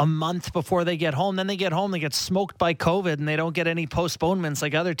a month before they get home. Then they get home, they get smoked by COVID, and they don't get any postponements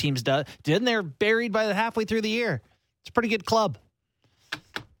like other teams did. And they're buried by the halfway through the year. It's a pretty good club.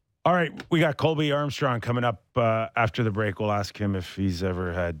 All right, we got Colby Armstrong coming up after the break. We'll ask him if he's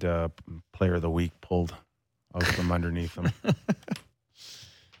ever had Player of the Week pulled out from underneath him.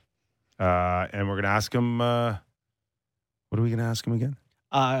 And we're going to ask him, what are we going to ask him again?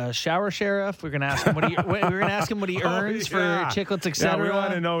 Shower sheriff. We're gonna ask him what he earns for Chiclets, etc. Yeah, we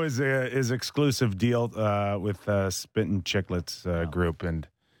want to know his exclusive deal with Spittin' Chiclets group, and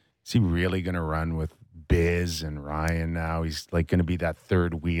is he really gonna run with Biz and Ryan now? He's like gonna be that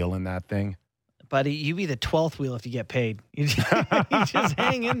third wheel in that thing. Buddy, you be the 12th wheel if you get paid. You just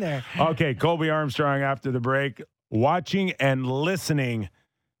hang in there. Okay, Colby Armstrong after the break, watching and listening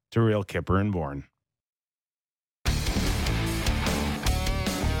to Real Kipper and Bourne.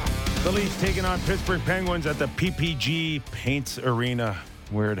 The Leafs taking on Pittsburgh Penguins at the PPG Paints Arena,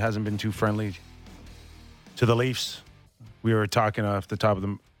 where it hasn't been too friendly to the Leafs. We were talking off the top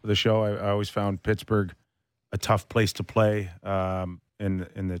of the show. I always found Pittsburgh a tough place to play. In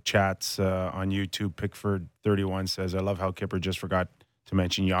the chats on YouTube, Pickford31 says, I love how Kipper just forgot to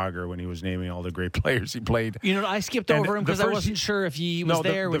mention Yager when he was naming all the great players he played. You know, I skipped over him because I wasn't sure if he was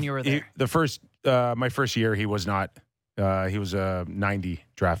there when you were there. My first year, he was not. He was a 90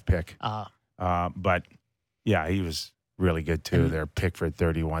 draft pick. But, yeah, he was really good, too, there.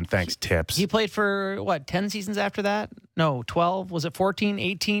 Pickford31. Thanks, Tips. He played for, 10 seasons after that? No, 12. Was it 14,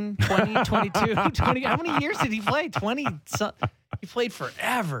 18, 20, 22, 20? How many years did he play? 20? He played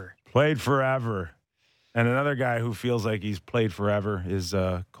forever. Played forever. And another guy who feels like he's played forever is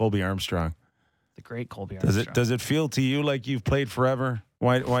Colby Armstrong. The great Colby Armstrong. Does it feel to you like you've played forever?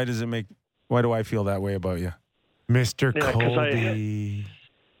 Why do I feel that way about you? Mr. Colby.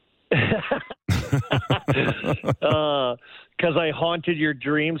 Because I haunted your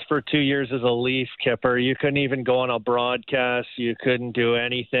dreams for 2 years as a Leaf, Kipper. You couldn't even go on a broadcast. You couldn't do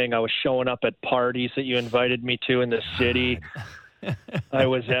anything. I was showing up at parties that you invited me to in the city. I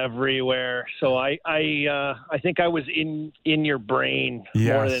was everywhere. So I think I was in your brain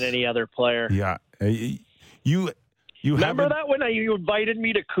more than any other player. Yeah. You remember that when you invited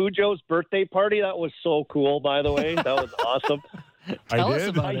me to Cujo's birthday party? That was so cool, by the way. That was awesome. Tell us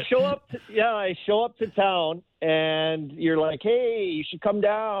about it. I show up to town, and you're like, hey, you should come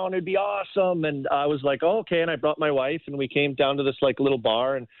down. It'd be awesome. And I was like, oh, okay. And I brought my wife, and we came down to this little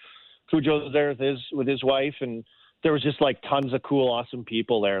bar, and Cujo was there with his wife, and there was just tons of cool, awesome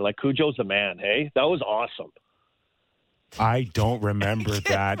people there. Cujo's the man, hey? That was awesome. I don't remember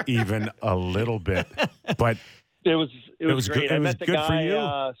that even a little bit, but it was great. Good. It was good for you.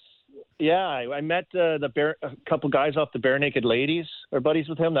 I met a couple guys off the Bare Naked Ladies. Are buddies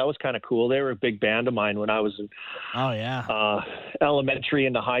with him. That was kind of cool. They were a big band of mine when I was in elementary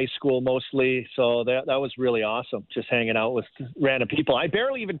into high school mostly. So that was really awesome, just hanging out with random people. I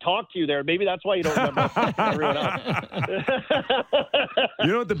barely even talked to you there. Maybe that's why you don't remember everyone else. You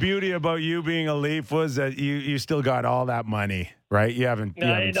know what the beauty about you being a Leaf was that you still got all that money, right? You haven't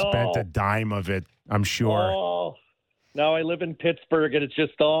spent a dime of it, I'm sure. Oh. Now I live in Pittsburgh, and it's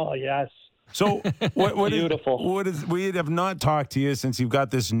just, yes. So what beautiful. We have not talked to you since you've got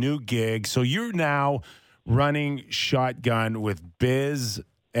this new gig. So you're now running shotgun with Biz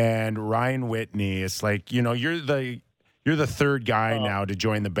and Ryan Whitney. It's like, you're the third guy now to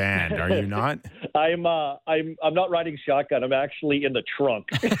join the band, are you not? I'm not riding shotgun. I'm actually in the trunk.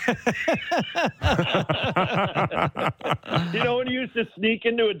 When you used to sneak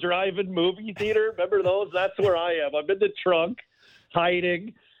into a drive-in movie theater? Remember those? That's where I am. I'm in the trunk,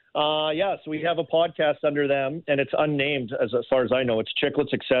 hiding. So we have a podcast under them, and it's unnamed as far as I know. It's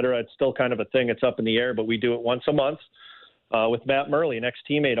Chiclets, etc. It's still kind of a thing. It's up in the air, but we do it once a month with Matt Murley, an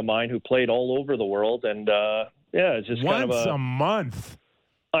ex-teammate of mine who played all over the world, and it's just once kind of a month.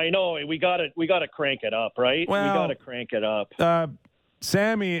 I know we got to crank it up, right? Well, we got to crank it up.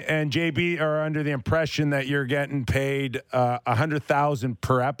 Sammy and JB are under the impression that you're getting paid $100,000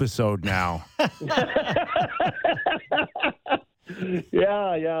 per episode now.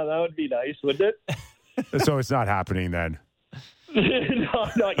 Yeah, that would be nice, wouldn't it? So it's not happening then. No,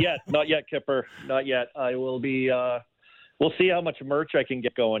 not yet, Kipper, not yet. I will be. We'll see how much merch I can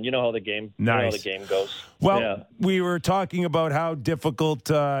get going. You know how the game, goes. Well, we were talking about how difficult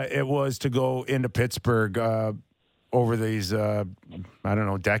it was to go into Pittsburgh over these,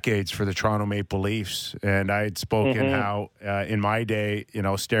 decades for the Toronto Maple Leafs. And I had spoken how in my day,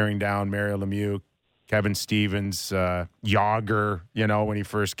 staring down Mario Lemieux, Kevin Stevens, Yager, when he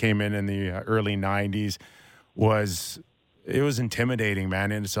first came in the early 90s, was intimidating,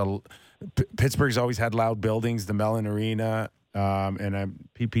 man. And Pittsburgh's always had loud buildings, the Mellon Arena, and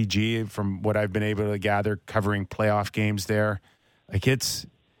PPG, from what I've been able to gather, covering playoff games there. It's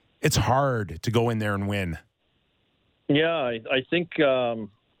hard to go in there and win. Yeah, I think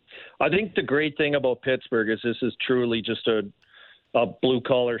the great thing about Pittsburgh is this is truly just a a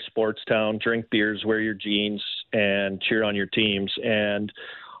blue-collar sports town, drink beers, wear your jeans, and cheer on your teams. And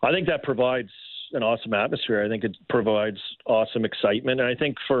I think that provides an awesome atmosphere. I think it provides awesome excitement. And I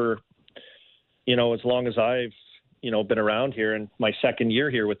think for, as long as I've, been around here and my second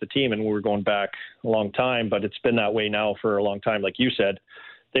year here with the team, and we're going back a long time, but it's been that way now for a long time. Like you said,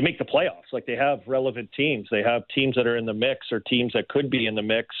 they make the playoffs. Like, they have relevant teams. They have teams that are in the mix or teams that could be in the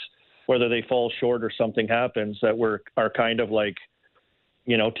mix, whether they fall short or something happens, that are kind of like,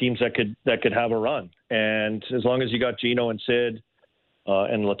 teams that could have a run. And as long as you got Gino and Sid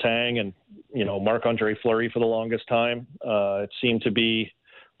and Letang and, Marc-Andre Fleury for the longest time, it seemed to be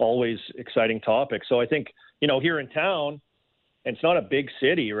always exciting topics. So I think, here in town, and it's not a big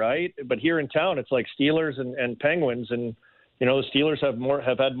city, right? But here in town, it's like Steelers and Penguins, and the Steelers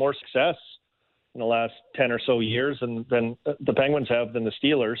have had more success in the last 10 or so years than the Penguins have than the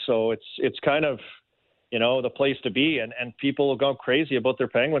Steelers. So it's kind of, the place to be, and people will go crazy about their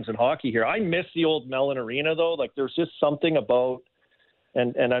Penguins in hockey here. I miss the old Mellon Arena though. Like, there's just something about,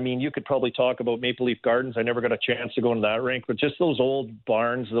 and I mean, you could probably talk about Maple Leaf Gardens. I never got a chance to go into that rink, but just those old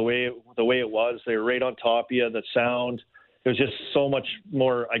barns, the way it was, they were right on top of you, the sound. It was just so much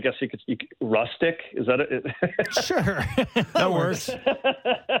more, I guess you could rustic. Is that it? Sure. That works.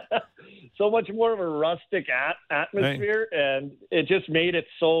 So much more of a rustic atmosphere, and it just made it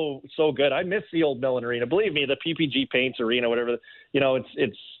so good. I miss the old Mellon Arena. Believe me, the PPG Paints Arena, whatever,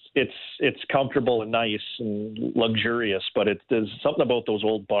 it's comfortable and nice and luxurious, but there's something about those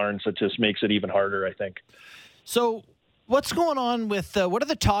old barns that just makes it even harder, I think. So what's going on with what are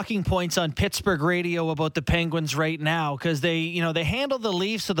the talking points on Pittsburgh radio about the Penguins right now? Because they handle the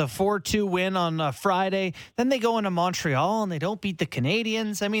Leafs with a 4-2 win on Friday. Then they go into Montreal and they don't beat the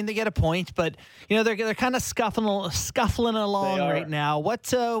Canadiens. I mean, they get a point, but they're kind of scuffling along right now.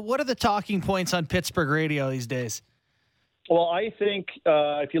 What are the talking points on Pittsburgh radio these days? Well, I think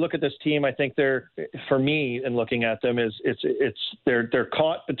if you look at this team, I think for me, in looking at them, they're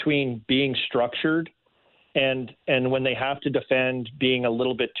caught between being structured and when they have to defend, being a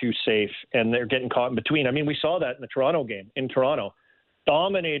little bit too safe, and they're getting caught in between. I mean, we saw that in the Toronto game. In Toronto,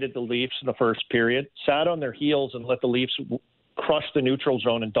 dominated the Leafs in the first period, sat on their heels and let the Leafs crush the neutral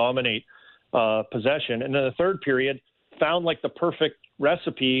zone and dominate possession. And then the third period found like the perfect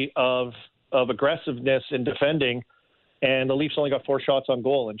recipe of aggressiveness in defending, and the Leafs only got 4 shots on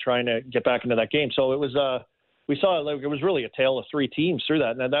goal and trying to get back into that game. So it was we saw it was really a tale of 3 teams through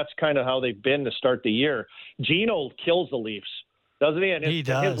that, and that's kind of how they've been to start the year. Gino kills the Leafs, doesn't he? And he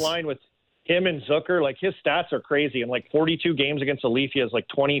does. His line with him and Zucker, like, his stats are crazy. In like 42 games against the Leafs, he has like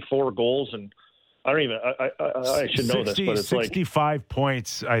 24 goals, and I should know this, but it's 65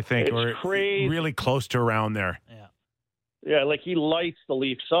 points, I think, or crazy. Really close to around there. Yeah, like, he lights the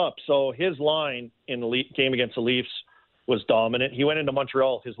Leafs up. So his line in the game against the Leafs was dominant. He went into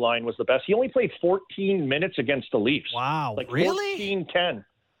Montreal. His line was the best. He only played 14 minutes against the Leafs. Wow, like really? 14-10.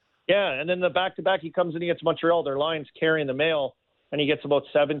 Yeah, and then the back-to-back, he comes in against Montreal. Their line's carrying the mail, and he gets about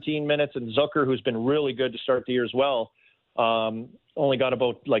 17 minutes. And Zucker, who's been really good to start the year as well, only got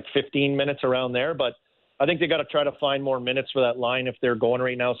about like 15 minutes around there. But I think they got to try to find more minutes for that line if they're going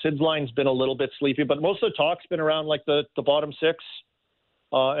right now. Sid's line's been a little bit sleepy, but most of the talk's been around like the bottom 6.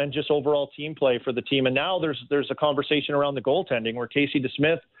 And just overall team play for the team. And now there's a conversation around the goaltending where Casey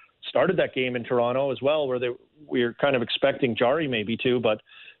DeSmith started that game in Toronto as well, where we're kind of expecting Jari maybe too, but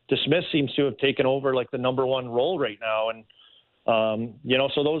DeSmith seems to have taken over like the number 1 role right now. And,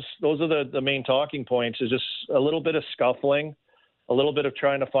 so those are the main talking points, is just a little bit of scuffling, a little bit of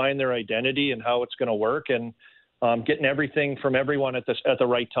trying to find their identity and how it's going to work, and getting everything from everyone at the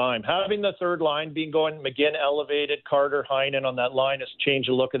right time. Having the third line being going, McGinn elevated, Carter, Heinen on that line has changed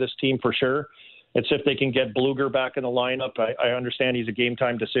the look of this team for sure. It's if they can get Bluger back in the lineup. I understand he's a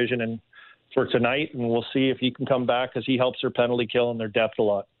game-time decision and for tonight, and we'll see if he can come back because he helps their penalty kill and their depth a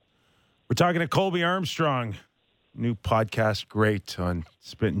lot. We're talking to Colby Armstrong, new podcast great on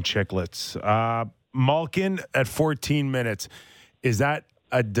Spittin' Chicklets. Malkin at 14 minutes. Is that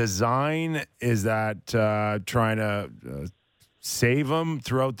a design? Is that trying to save him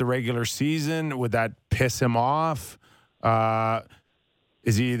throughout the regular season? Would that piss him off?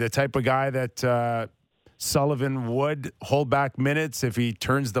 Is he the type of guy that Sullivan would hold back minutes if he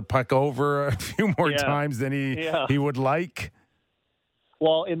turns the puck over a few more times than he would like?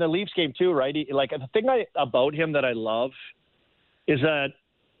 Well, in the Leafs game too, right? The thing about him that I love is that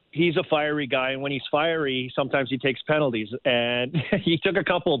he's a fiery guy, and when he's fiery, sometimes he takes penalties, and he took a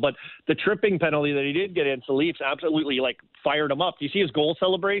couple, but the tripping penalty that he did get against the Leafs absolutely fired him up. Do you see his goal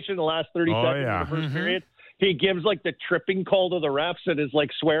celebration in the last 30 seconds of the first period? he gives like the tripping call to the refs and is like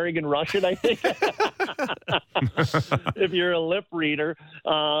swearing in Russian, I think, if you're a lip reader.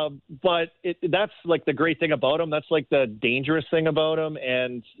 But that's like the great thing about him. That's like the dangerous thing about him.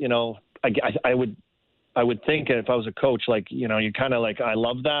 And, you know, I would think if I was a coach, like, you know, you kind of like, I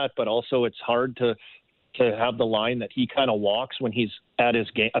love that, but also it's hard to have the line that he kind of walks when he's at his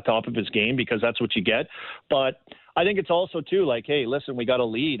game, at top of his game, because that's what you get. But I think it's also too like, hey, listen, we got a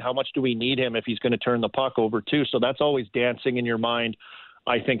lead. How much do we need him if he's going to turn the puck over too? So that's always dancing in your mind,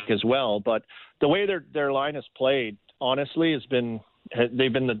 I think, as well. But the way their line has played, honestly,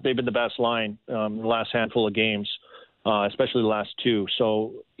 they've been the best line the last handful of games, especially the last two.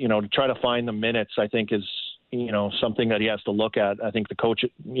 So, you know, to try to find the minutes, I think is, you know, something that he has to look at. I think the coach,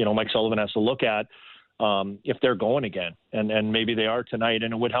 you know, Mike Sullivan, has to look at if they're going again, and maybe they are tonight.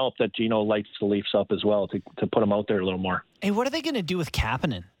 And it would help that Gino lights the Leafs up as well to put them out there a little more. Hey, what are they going to do with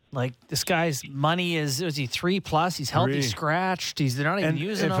Kapanen? Like, this guy's money is he 3+? He's healthy, scratched. They're not even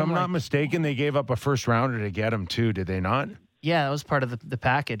using him. If I'm not mistaken, they gave up a first rounder to get him too. Did they not? Yeah, that was part of the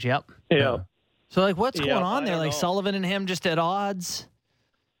package. Yep. Yeah. So, like, what's going on there? Like, Sullivan and him just at odds?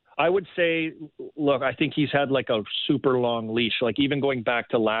 I would say, look, I think he's had like a super long leash, like even going back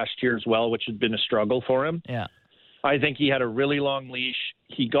to last year as well, which had been a struggle for him. Yeah. I think he had a really long leash.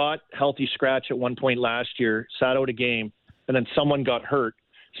 He got healthy scratch at one point last year, sat out a game, and then someone got hurt.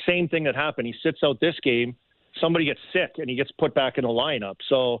 Same thing that happened. He sits out this game, somebody gets sick, and he gets put back in the lineup.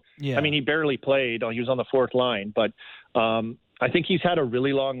 So, yeah. I mean, he barely played. He was on the fourth line. But I think he's had a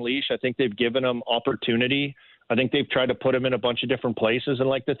really long leash. I think they've given him opportunity. I think they've tried to put him in a bunch of different places. And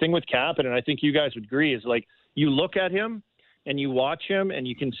like the thing with Kapanen, and I think you guys would agree, is like you look at him and you watch him and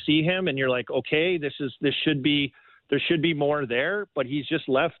you can see him and you're like, okay, there should be more there, but he's just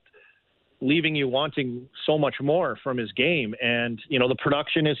leaving you wanting so much more from his game. And, you know, the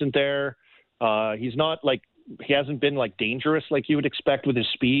production isn't there. He hasn't been like dangerous like you would expect with his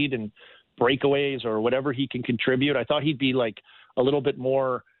speed and breakaways or whatever he can contribute. I thought he'd be like a little bit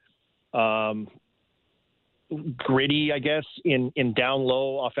more gritty, I guess, in down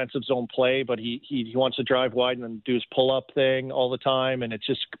low offensive zone play, but he wants to drive wide and then do his pull up thing all the time, and it's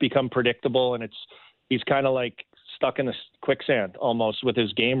just become predictable, and he's kind of like stuck in the quicksand almost with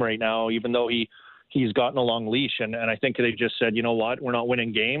his game right now, even though he's gotten a long leash, and I think they just said, you know what, we're not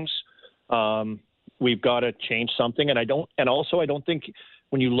winning games. We've got to change something, and I don't think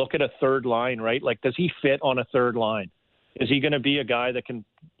when you look at a third line, right, like does he fit on a third line? Is he going to be a guy that can,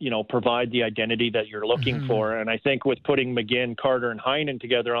 you know, provide the identity that you're looking for? And I think with putting McGinn, Carter, and Heinen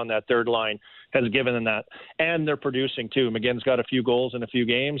together on that third line has given them that. And they're producing too. McGinn's got a few goals in a few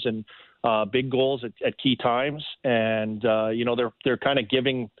games and big goals at key times. And, you know, they're kind of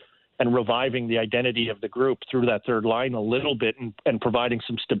giving and reviving the identity of the group through that third line a little bit and providing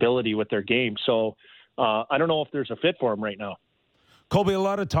some stability with their game. So I don't know if there's a fit for him right now. Colby, a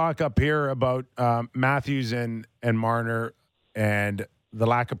lot of talk up here about Matthews and Marner and the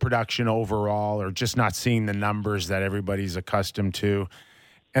lack of production overall, or just not seeing the numbers that everybody's accustomed to.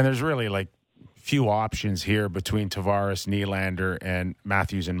 And there's really like few options here between Tavares, Nylander, and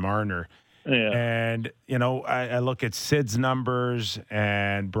Matthews and Marner. Yeah. And, you know, I look at Sid's numbers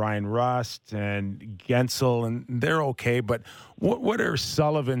and Brian Rust and Gensel, and they're okay. But what are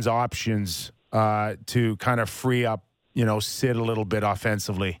Sullivan's options to kind of free up, you know, Sid a little bit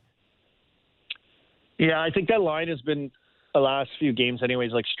offensively? Yeah, I think that line has been the last few games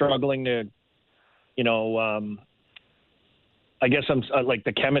anyways, like struggling to, you know, I guess I'm like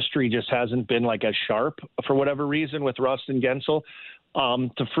the chemistry just hasn't been like as sharp for whatever reason with Rust and Gensel.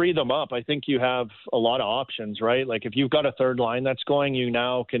 To free them up, I think you have a lot of options, right? Like if you've got a third line that's going, you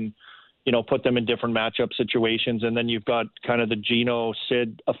now can, you know, put them in different matchup situations. And then you've got kind of the Gino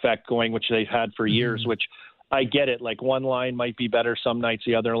Sid effect going, which they've had for years, which I get it. Like one line might be better some nights,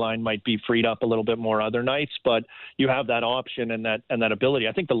 the other line might be freed up a little bit more other nights, but you have that option and that ability.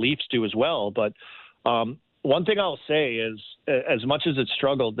 I think the Leafs do as well. But one thing I'll say is, as much as it's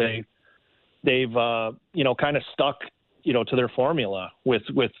struggled, they've you know, kind of stuck, you know, to their formula with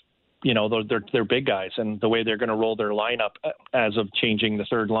you know, their big guys, and the way they're going to roll their lineup as of changing the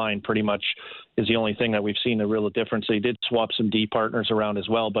third line pretty much is the only thing that we've seen the real difference. They did swap some D partners around as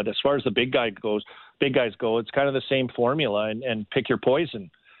well, but as far as the big guys go, it's kind of the same formula and pick your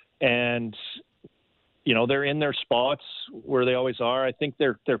poison. And, you know, they're in their spots where they always are. I think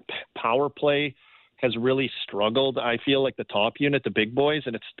their power play has really struggled. I feel like the top unit, the big boys,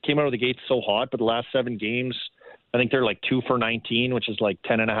 and it came out of the gate so hot, but the last 7 games, I think they're like 2 for 19, which is like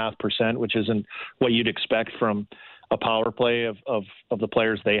 10.5%, which isn't what you'd expect from a power play of the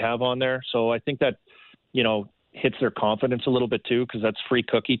players they have on there. So I think that, you know, hits their confidence a little bit too, because that's free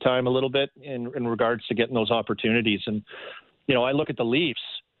cookie time a little bit in regards to getting those opportunities. And, I look at the Leafs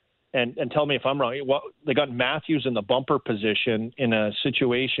and tell me if I'm wrong. Well, they got Matthews in the bumper position in a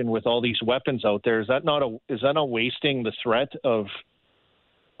situation with all these weapons out there. Is that not wasting the threat of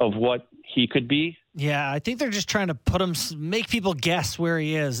what he could be? Yeah, I think they're just trying to make people guess where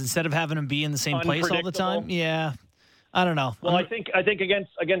he is instead of having him be in the same place all the time. Yeah, I don't know. Well, I think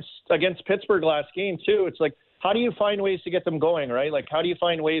against Pittsburgh last game too. It's like, how do you find ways to get them going, right? Like, how do you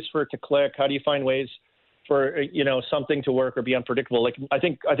find ways for it to click? How do you find ways for something to work or be unpredictable? Like, I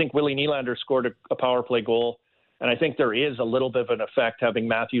think Willie Nylander scored a power play goal, and I think there is a little bit of an effect having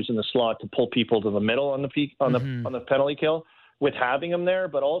Matthews in the slot to pull people to the middle on the penalty kill with having him there,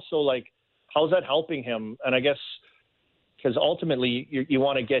 but also like, how's that helping him? And I guess because ultimately you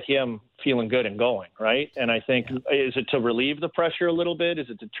want to get him feeling good and going, right? And I think, is it to relieve the pressure a little bit? Is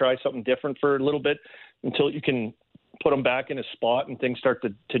it to try something different for a little bit until you can put him back in his spot and things start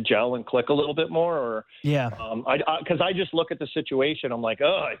to gel and click a little bit more? Or because I just look at the situation, I'm like,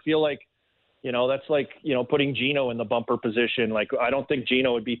 I feel like, that's like, putting Gino in the bumper position. Like, I don't think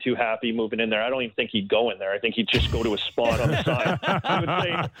Gino would be too happy moving in there. I don't even think he'd go in there. I think he'd just go to a spot on the side. I would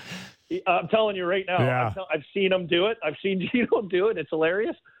say, I'm telling you right now, I've seen him do it. I've seen Gino do it. It's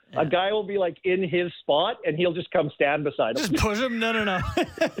hilarious. A guy will be like in his spot, and he'll just come stand beside him. Just push him? No.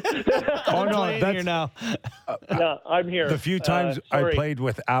 Oh, no, that's here now. No, I'm here. The few times I played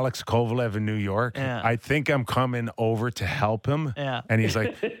with Alex Kovalev in New York, I think I'm coming over to help him. Yeah. And he's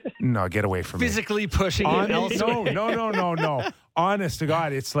like, no, get away from Physically pushing him. No. Honest to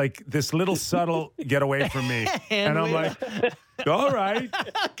God, it's like this little subtle get away from me. And I'm like, all right,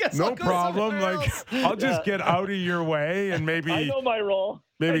 no problem. Like, I'll just get out of your way and maybe I know my role.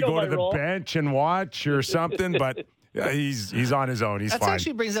 Maybe go to the bench and watch or something, but he's on his own. He's fine. That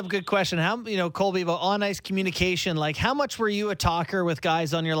actually brings up a good question. How, Colby, about on-ice communication, like how much were you a talker with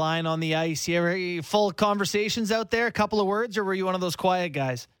guys on your line on the ice? You ever full conversations out there, a couple of words, or were you one of those quiet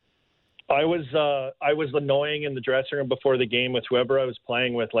guys? I was annoying in the dressing room before the game with whoever I was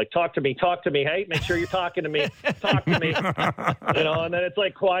playing with. Like, talk to me. Hey, make sure you're talking to me. Talk to me. And then it's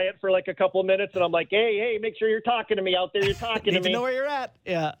like quiet for like a couple of minutes, and I'm like, hey, make sure you're talking to me out there. You're talking to me. Need to know where you're at.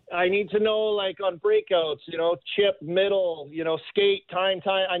 Yeah. I need to know, like, on breakouts, chip, middle, skate, time.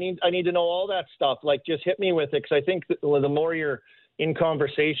 I need to know all that stuff. Like, just hit me with it, because I think the more you're in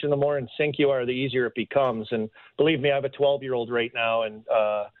conversation, the more in sync you are, the easier it becomes. And believe me, I have a 12-year-old right now, and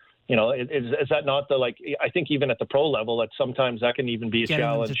is that not I think even at the pro level, that sometimes that can even be a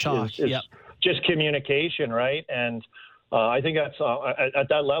challenge. Just communication, right? And I think that's at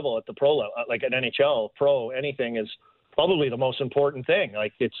that level, at the pro level, like at NHL, pro, anything is probably the most important thing.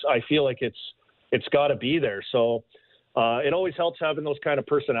 Like, I feel like it's got to be there. So it always helps having those kind of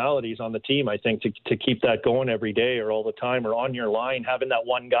personalities on the team, I think, to keep that going every day or all the time, or on your line, having that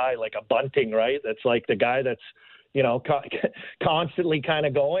one guy like a Bunting, right? That's like the guy that's, constantly kind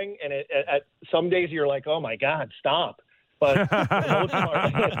of going. And at some days you're like, oh my God, stop. But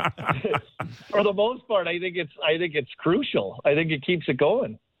for the most part, I think it's crucial. I think it keeps it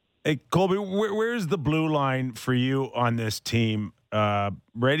going. Hey, Colby, where's the blue line for you on this team?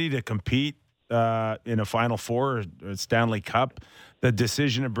 Ready to compete in a Final Four or Stanley Cup? The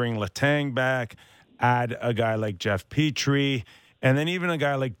decision to bring Letang back, add a guy like Jeff Petrie, and then even a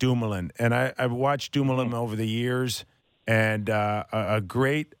guy like Dumoulin. And I've watched Dumoulin over the years, and a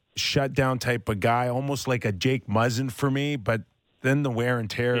great shutdown type of guy, almost like a Jake Muzzin for me. But then the wear and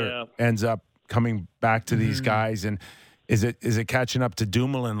tear ends up coming back to these guys. And is it catching up to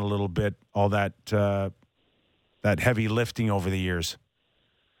Dumoulin a little bit, all that heavy lifting over the years?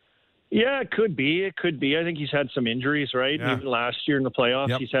 Yeah, it could be. I think he's had some injuries, right? Yeah. Even last year in the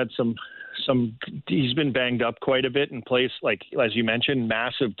playoffs, he's had some. He's been banged up quite a bit and plays, like, as you mentioned,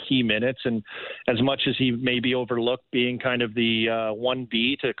 massive key minutes. And as much as he may be overlooked being kind of the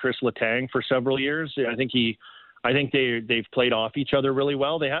 1B to Chris Letang for several years, I think they've played off each other really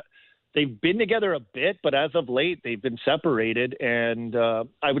well. They've been together a bit, but as of late, they've been separated. And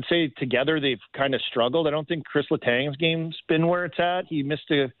I would say together they've kind of struggled. I don't think Chris Letang's game's been where it's at. He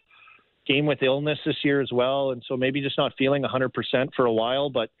missed a game with illness this year as well, and so maybe just not feeling 100% for a while.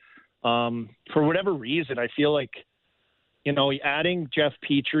 But for whatever reason, I feel like, adding Jeff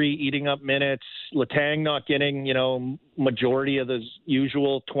Petrie, eating up minutes, Letang not getting, majority of the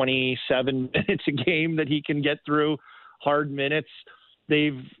usual 27 minutes a game that he can get through, hard minutes.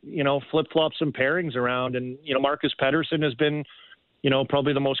 They've, flip-flopped some pairings around. And, Marcus Pettersson has been,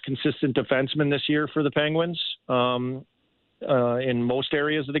 probably the most consistent defenseman this year for the Penguins in most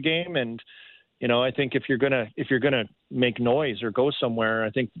areas of the game. And, I think if you're gonna make noise or go somewhere, I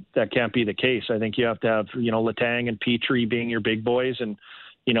think that can't be the case. I think you have to have, Letang and Petrie being your big boys, and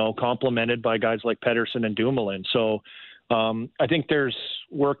complemented by guys like Pedersen and Dumoulin. So I think there's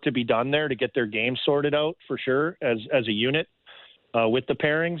work to be done there to get their game sorted out for sure as a unit with the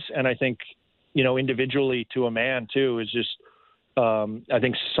pairings. And I think individually to a man too is just I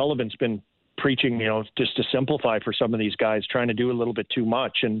think Sullivan's been preaching just to simplify for some of these guys, trying to do a little bit too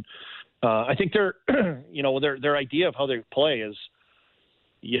much. And I think their idea of how they play is,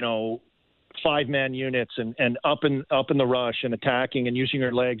 5-man units and up in the rush and attacking and using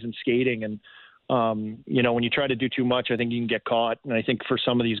your legs and skating. And, when you try to do too much, I think you can get caught. And I think for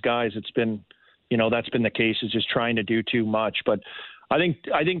some of these guys, it's been, that's been the case, is just trying to do too much. But I think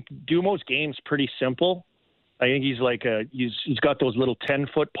Dumo's game's pretty simple. I think he's like he's got those little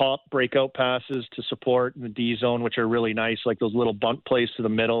 10-foot pop breakout passes to support in the D zone, which are really nice, like those little bunt plays to the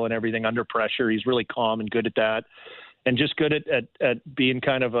middle and everything under pressure. He's really calm and good at that, and just good at being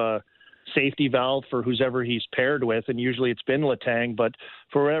kind of a safety valve for whoever he's paired with. And usually it's been Letang, but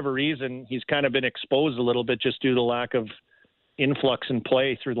for whatever reason, he's kind of been exposed a little bit just due to lack of influx and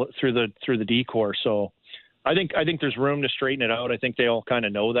play through the D-corps. So I think there's room to straighten it out. I think they all kind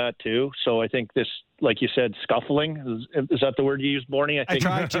of know that too. So I think this, like you said, scuffling, is that the word you used, Borny? I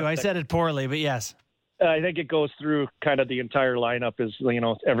tried to. I said it poorly, but yes. I think it goes through kind of the entire lineup. Is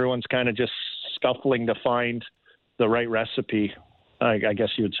everyone's kind of just scuffling to find the right recipe, I guess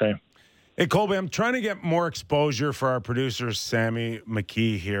you would say. Hey, Colby, I'm trying to get more exposure for our producer, Sammy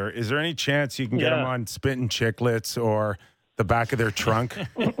McKee here. Is there any chance you can get him on Spittin' Chicklets or the back of their trunk?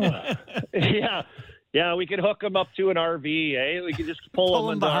 Yeah, we could hook him up to an RV, eh? We could just pull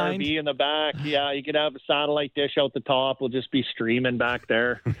him in the RV in the back. Yeah, you could have a satellite dish out the top. We'll just be streaming back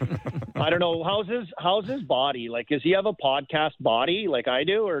there. I don't know. How's his body? Like, does he have a podcast body like I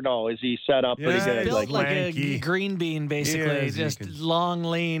do, or no? Is he set up pretty good? Built like a green bean, basically. Just long,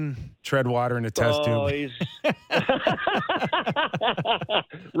 lean. Tread water in a test tube. He's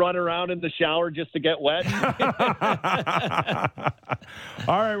run around in the shower just to get wet.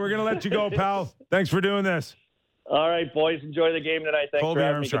 All right, we're going to let you go, pal. Thanks for doing this. All right, boys. Enjoy the game tonight. Thanks Colby for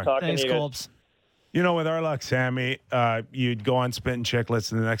having Armstrong. me. Good talking Thanks, to you Colbs. With our luck, Sammy, you'd go on Spittin'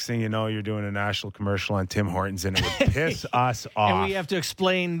 Chicklets, and the next thing you know, you're doing a national commercial on Tim Hortons, and it would piss us off. And we have to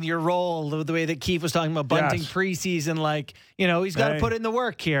explain your role the way that Keith was talking about bunting preseason. Like, he's got to put in the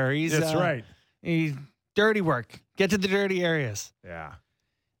work here. That's right. He's dirty work. Get to the dirty areas. Yeah.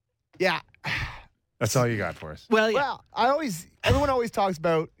 Yeah. That's all you got for us. Well, yeah. Well, everyone always talks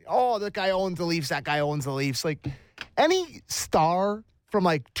about, that guy owns the Leafs, that guy owns the Leafs. Like, any star from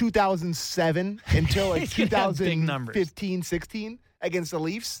like 2007 until like 2015, 16 against the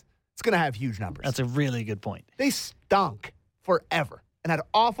Leafs, it's going to have huge numbers. That's a really good point. They stunk forever and had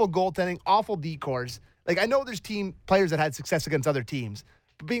awful goaltending, awful decors. Like, I know there's players that had success against other teams,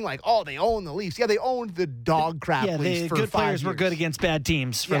 but being like, they own the Leafs. Yeah, they owned the dog crap Leafs for 5 years. Good players were good against bad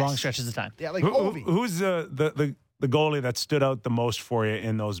teams for long stretches of time. Yeah, like Ovi. Who's the goalie that stood out the most for you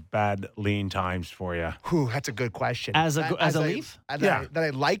in those bad lean times for you? That's a good question. As a Leaf? That I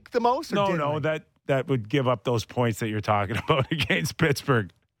like the most? No, that would give up those points that you're talking about against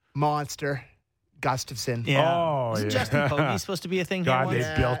Pittsburgh. Monster. Gustafsson. Yeah. Oh, Isn't Justin Pogge supposed to be a thing here? God,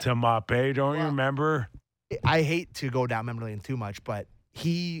 they built him up, eh? Don't you remember? I hate to go down memory lane too much, but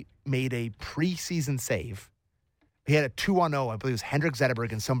he made a preseason save. He had a 2-on-0, I believe it was Hendrik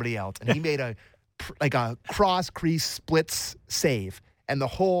Zetterberg and somebody else, and he made a cross-crease splits save, and the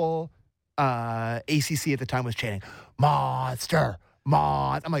whole ACC at the time was chanting, "Monster,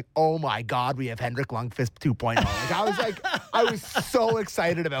 I'm like, oh my God, we have Hendrik Lundqvist 2.0. I was so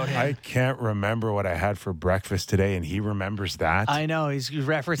excited about him. I can't remember what I had for breakfast today, and he remembers that. I know. He's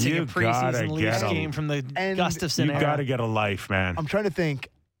referencing a preseason Leafs game from the Gustafsson era. You got to get a life, man. I'm trying to think.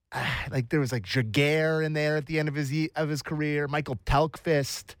 There was Jaguar in there at the end of his career. Michael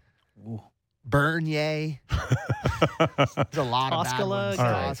Telkvist. Ooh. Bernier. There's a lot of bad ones. All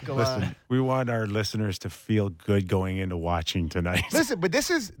right, listen, we want our listeners to feel good going into watching tonight. Listen, but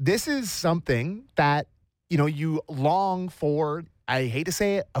this is something that you long for. I hate to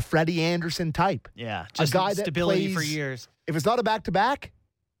say it, a Freddie Anderson type. Yeah, just a guy that stability plays, for years. If it's not a back-to-back,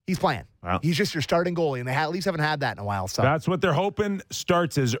 he's playing. Well, he's just your starting goalie, and they at least haven't had that in a while. So that's what they're hoping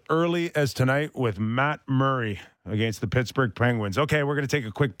starts as early as tonight with Matt Murray against the Pittsburgh Penguins. Okay, we're going to take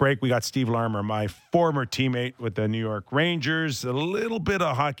a quick break. We got Steve Larmer, my former teammate with the New York Rangers. A little bit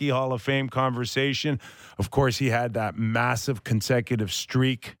of Hockey Hall of Fame conversation. Of course, he had that massive consecutive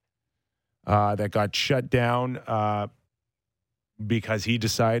streak that got shut down because he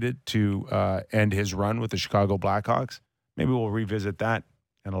decided to end his run with the Chicago Blackhawks. Maybe we'll revisit that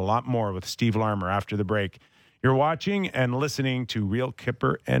and a lot more with Steve Larmer after the break. You're watching and listening to Real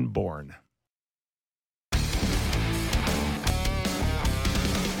Kipper and Bourne.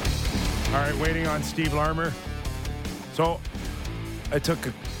 All right, waiting on Steve Larmer. So I took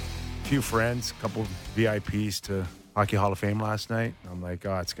a few friends, a couple VIPs to Hockey Hall of Fame last night. I'm like,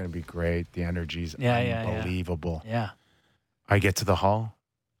 oh, it's going to be great. The energy's unbelievable. Yeah. I get to the hall.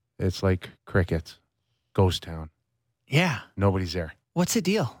 It's like crickets. Ghost town. Yeah. Nobody's there. What's the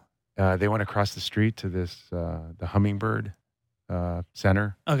deal? They went across the street to this, the Hummingbird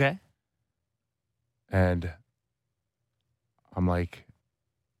Center. Okay. And I'm like,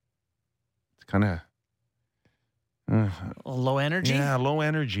 it's kind of low energy? Yeah, low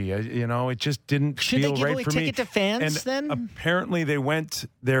energy. It just didn't Should feel they give right away for me. ticket to fans and then? Apparently they went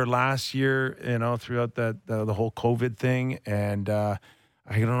there last year, throughout the whole COVID thing. And I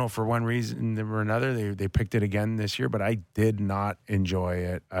don't know, for one reason or another, they picked it again this year, but I did not enjoy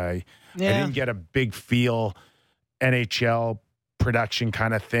it. I didn't get a big feel NHL production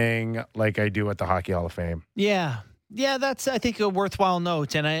kind of thing like I do at the Hockey Hall of Fame. Yeah. Yeah, that's, I think, a worthwhile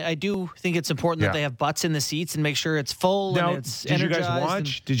note. And I do think it's important that they have butts in the seats and make sure it's full Now, and it's did energized. You guys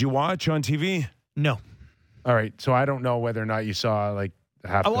watch? Did you watch on TV? No. All right. So I don't know whether or not you saw, like,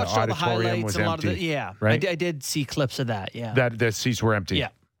 half I watched the all the auditorium highlights was and a lot empty. of the, yeah. Right? I did see clips of that, yeah. That the seats were empty. Yeah.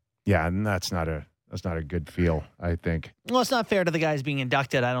 Yeah, and that's not a good feel, I think. Well, it's not fair to the guys being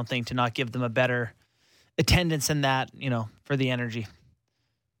inducted, I don't think, to not give them a better attendance than that, for the energy.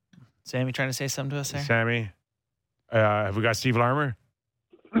 Sammy trying to say something to us there? Sammy, have we got Steve Larmer?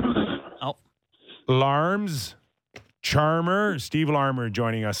 Oh. Larms, Charmer, Steve Larmer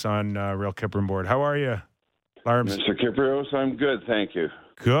joining us on Real Kipper and Board. How are you, Larms? Mr. Kiprios, I'm good, thank you.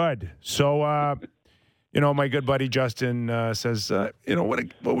 Good. So, my good buddy Justin says, what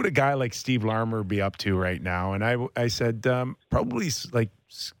would a guy like Steve Larmer be up to right now? And I said, probably like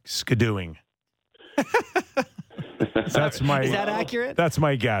skidooing. That's my. Is that accurate? That's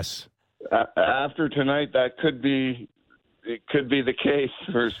my guess. After tonight, it could be the case.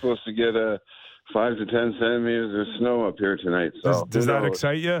 We're supposed to get 5 to 10 centimeters of snow up here tonight. So does that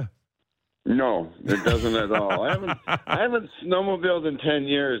excite you? No, it doesn't at all. I haven't snowmobiled in 10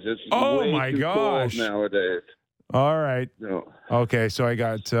 years. It's way too cold nowadays. All right. No. Okay, so I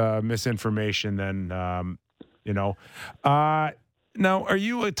got misinformation then. Now, are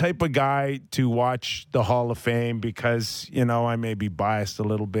you a type of guy to watch the Hall of Fame? Because, I may be biased a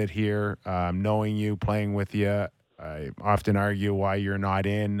little bit here. Knowing you, playing with you, I often argue why you're not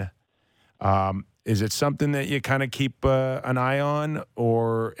in. Is it something that you kind of keep an eye on,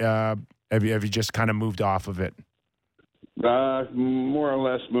 or have you just kind of moved off of it? More or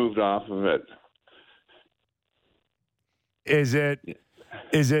less moved off of it.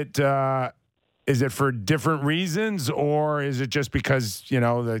 Is it for different reasons, or is it just because,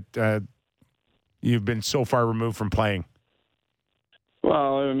 that you've been so far removed from playing?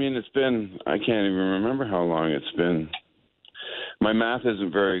 Well, I mean, I can't even remember how long it's been. My math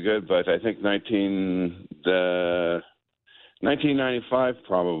isn't very good, but I think 1995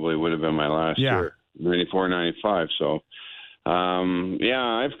 probably would have been my last year, 94, 95. So,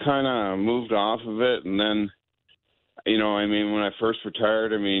 I've kind of moved off of it. And then, when I first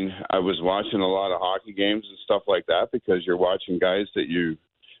retired, I was watching a lot of hockey games and stuff like that because you're watching guys that you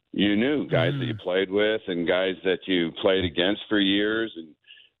knew, guys that you played with and guys that you played against for years. And,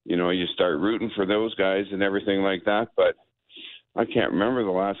 you start rooting for those guys and everything like that. But I can't remember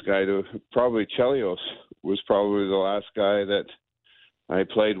the last guy probably Chelios was probably the last guy that I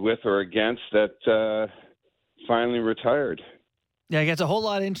played with or against that finally retired. Yeah, it gets a whole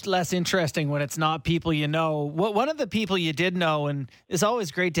lot less interesting when it's not people you know. One of the people you did know, and it's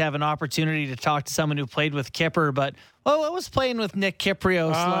always great to have an opportunity to talk to someone who played with Kipper, but what was playing with Nick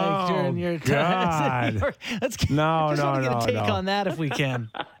Kiprios like during your time? God. Let's get a take on that if we can.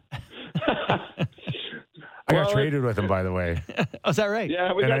 I got traded with him, by the way. Oh, is that right?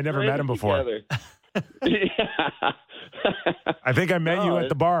 Yeah, and I never met him before. Yeah. I think I met you at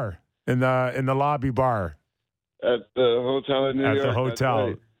the bar, in the lobby bar. At the hotel in New York. At the hotel.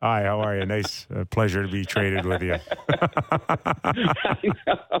 Right. Hi, how are you? Nice. Pleasure to be traded with you.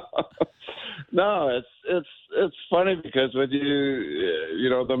 No, it's funny because when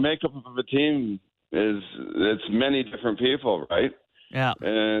the makeup of a team it's many different people, right? Yeah.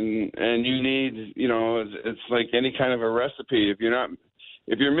 And you need, it's like any kind of a recipe. If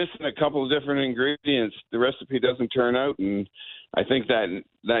you're missing a couple of different ingredients, the recipe doesn't turn out. And I think that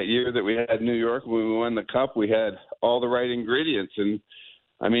year that we had New York, when we won the Cup, we had all the right ingredients. And,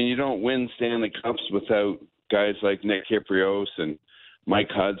 you don't win Stanley Cups without guys like Nick Kiprios and Mike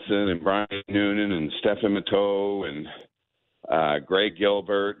Hudson and Brian Noonan and Stephen Matteau and, Greg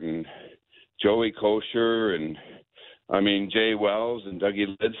Gilbert and Joey Kosher and Jay Wells and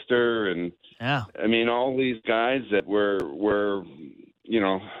Dougie Lidster and all these guys that were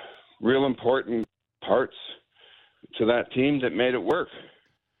real important parts to that team that made it work.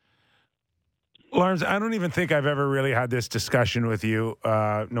 Lawrence, I don't even think I've ever really had this discussion with you,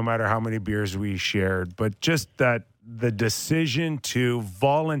 no matter how many beers we shared, but just that the decision to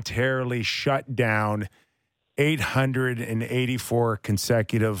voluntarily shut down 884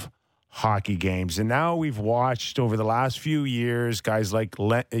 consecutive hockey games. And now we've watched over the last few years, guys like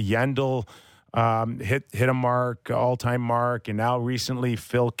Yandel hit a mark, all-time mark, and now recently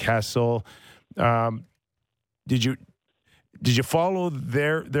Phil Kessel. Did you follow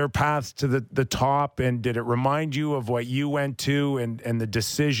their paths to the top, and did it remind you of what you went to and the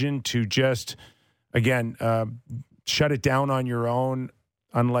decision to just, again, shut it down on your own,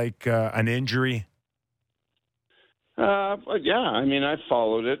 unlike an injury? I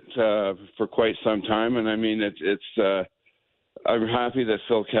followed it for quite some time, and it's. I'm happy that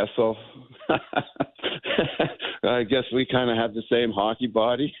Phil Kessel. I guess we kind of have the same hockey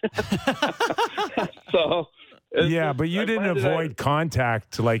body. So. Yeah, but you didn't avoid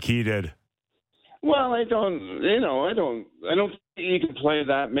contact like he did. Well, I don't think you can play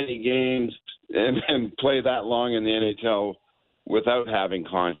that many games and play that long in the NHL without having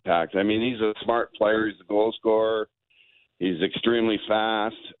contact. He's a smart player. He's a goal scorer. He's extremely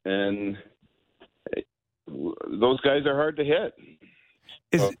fast, and those guys are hard to hit.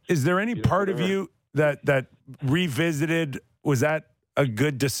 Is there any part of you that revisited, was that a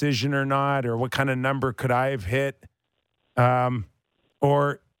good decision or not, or what kind of number could I have hit?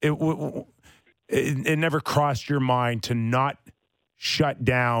 Or it never crossed your mind to not shut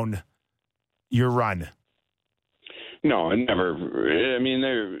down your run? No, it never.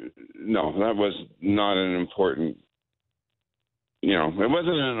 That was not an important, it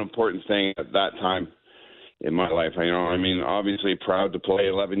wasn't an important thing at that time in my life. Obviously proud to play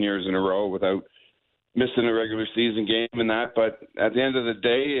 11 years in a row without missing a regular season game and that, but at the end of the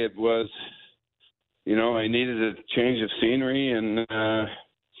day, it was, I needed a change of scenery, and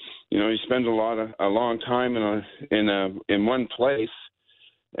you spend a long time in one place,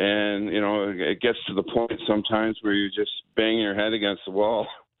 and it gets to the point sometimes where you're just banging your head against the wall.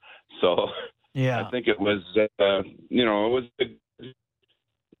 So I think it was,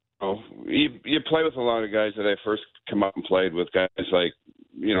 you play with a lot of guys that I first come up and played with, guys like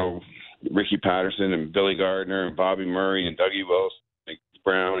Ricky Patterson and Billy Gardner and Bobby Murray and Dougie Wilson and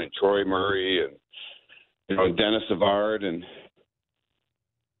Brown and Troy Murray and Dennis Savard, and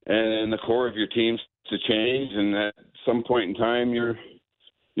the core of your teams to change, and at some point in time you're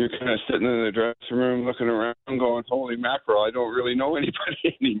kind of sitting in the dressing room looking around going, holy mackerel, I don't really know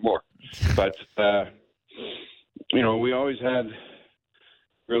anybody anymore. But we always had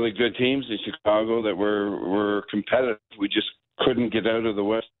really good teams in Chicago that were competitive. We just couldn't get out of the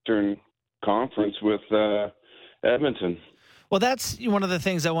Western Conference with Edmonton. Well, that's one of the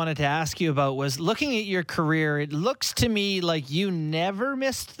things I wanted to ask you about, was looking at your career. It looks to me like you never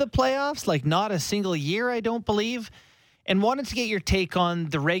missed the playoffs, like not a single year, I don't believe. And wanted to get your take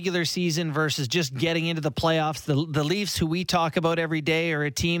on the regular season versus just getting into the playoffs. The Leafs, who we talk about every day, are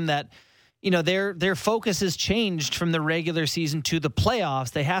a team that, their focus has changed from the regular season to the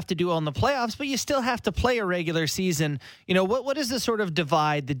playoffs. They have to do on the playoffs, but you still have to play a regular season. What is the sort of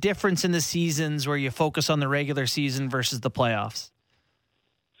divide, the difference in the seasons where you focus on the regular season versus the playoffs?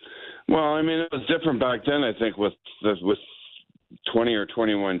 Well, it was different back then, I think, with 20 or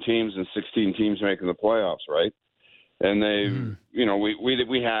 21 teams and 16 teams making the playoffs, right? And they,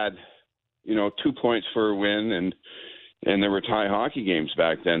 we had, 2 points for a win, and there were tie hockey games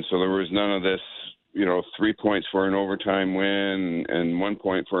back then. So there was none of this, 3 points for an overtime win and 1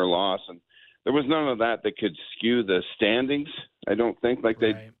 point for a loss. And there was none of that could skew the standings, I don't think, like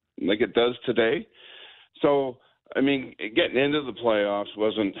it does today. So, getting into the playoffs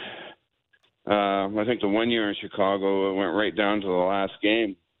wasn't, I think the one year in Chicago, it went right down to the last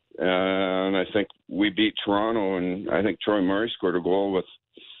game. And I think we beat Toronto, and I think Troy Murray scored a goal with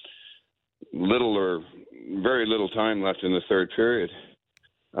little or very little time left in the third period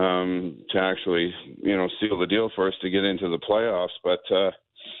to actually, seal the deal for us to get into the playoffs. But, I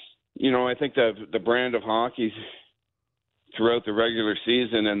think the brand of hockey throughout the regular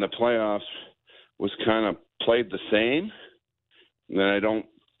season and the playoffs was kind of played the same. And I don't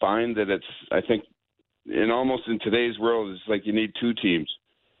find that I think in today's world, it's like you need two teams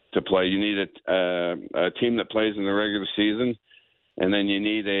to play. You need a team that plays in the regular season, and then you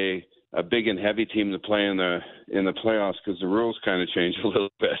need a big and heavy team to play in the playoffs, because the rules kind of change a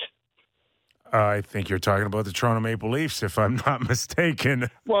little bit. I think you're talking about the Toronto Maple Leafs, if I'm not mistaken.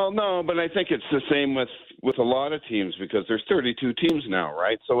 Well, no, but I think it's the same with a lot of teams because there's 32 teams now,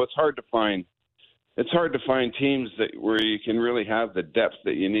 right? So it's hard to find teams where you can really have the depth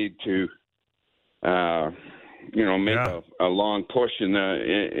that you need to, make a long push in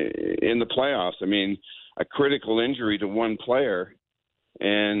the playoffs. I mean, a critical injury to one player,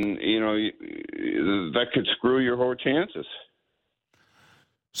 and that could screw your whole chances.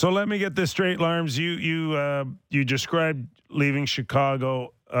 So let me get this straight, Larms. You described leaving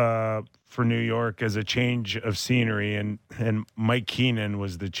Chicago for New York as a change of scenery, and Mike Keenan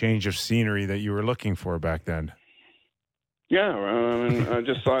was the change of scenery that you were looking for back then. Yeah, I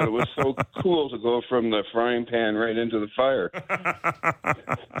just thought it was so cool to go from the frying pan right into the fire.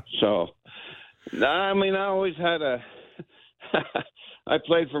 So, I mean, I always had I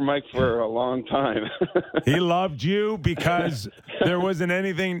played for Mike for a long time. He loved you because there wasn't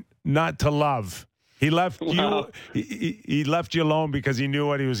anything not to love. He left you. He left you alone because he knew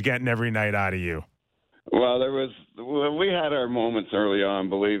what he was getting every night out of you. Well, we had our moments early on,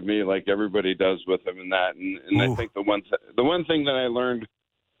 believe me, like everybody does with him and that. And I think the one thing that I learned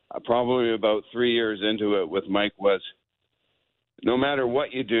probably about 3 years into it with Mike was no matter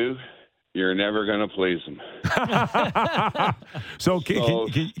what you do, you're never going to please him. So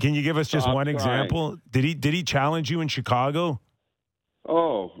can you give us just one example? Did he challenge you in Chicago?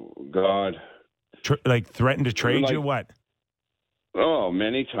 Oh, God. Threatened to trade you? What? Oh,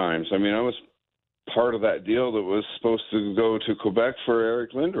 many times. I mean, I was part of that deal that was supposed to go to Quebec for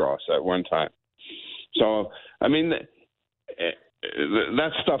Eric Lindros at one time. So, I mean,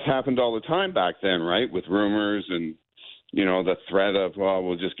 that stuff happened all the time back then, right? With rumors and, the threat of, well,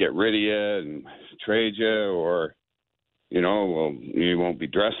 we'll just get rid of you and trade you, or, well, you won't be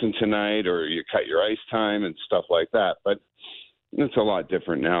dressing tonight, or you cut your ice time and stuff like that. But it's a lot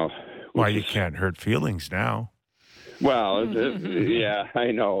different now. Well, you can't hurt feelings now. Well, yeah,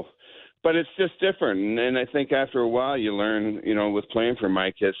 I know. But it's just different. And I think after a while you learn, with playing for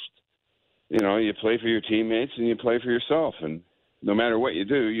Mike, it's, you play for your teammates and you play for yourself. And no matter what you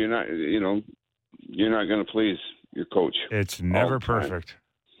do, you're not going to please your coach. It's never perfect.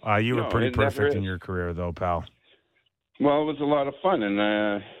 You were pretty perfect in your career, though, pal. Well, it was a lot of fun. And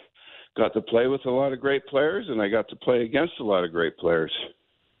I got to play with a lot of great players, and I got to play against a lot of great players.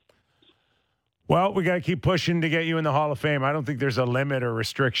 Well, we got to keep pushing to get you in the Hall of Fame. I don't think there's a limit or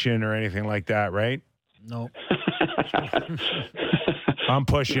restriction or anything like that, right? No. I'm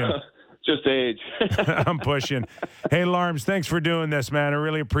pushing. Just age. I'm pushing. Hey, Larms, thanks for doing this, man. I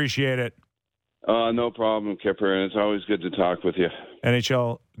really appreciate it. No problem, Kipper, and it's always good to talk with you.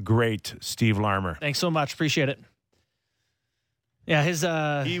 NHL great Steve Larmer. Thanks so much. Appreciate it. Yeah, his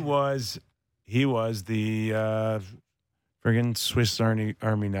he was the friggin' Swiss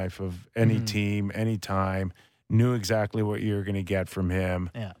Army knife of any team, anytime. Knew exactly what you were going to get from him.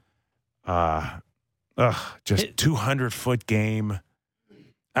 Yeah. Just 200-foot game.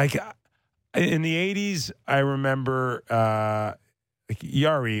 In the 80s, I remember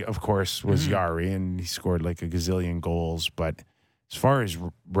Yari, of course, was Yari, and he scored like a gazillion goals. But as far as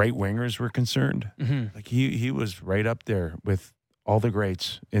right wingers were concerned, he was right up there with all the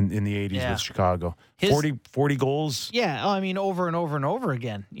greats in the 80s with Chicago. 40 goals. Yeah, I mean, over and over and over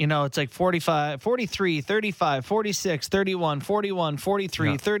again. It's like 45, 43, 35, 46, 31, 41,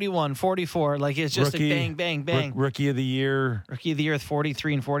 43, 31, 44. Like, it's just like bang, bang, bang. Rookie of the year. Rookie of the year with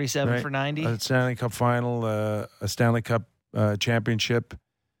 43 and 47 for 90. A Stanley Cup final, a Stanley Cup championship,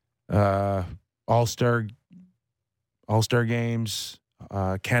 All-Star games,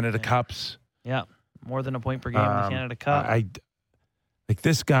 Canada Cups. Yeah, more than a point per game in the Canada Cup. Like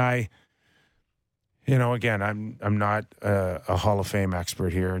this guy, again, I'm not a Hall of Fame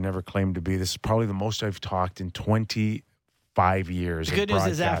expert here. I never claimed to be. This is probably the most I've talked in 25 years. The good news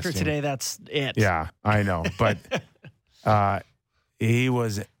is after today, that's it. Yeah, I know. But he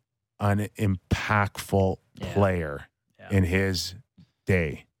was an impactful player in his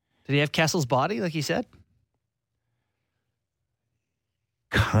day. Did he have Kessel's body, like he said?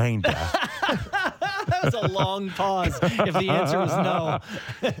 Kinda. That was a long pause if the answer was no.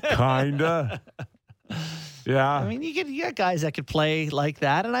 Kinda. Yeah. I mean, you got guys that could play like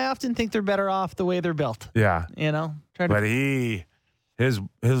that, and I often think they're better off the way they're built. Yeah. But his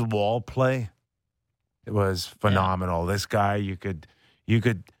wall play, it was phenomenal. This guy, you could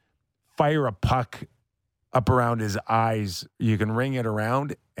fire a puck up around his eyes. You can ring it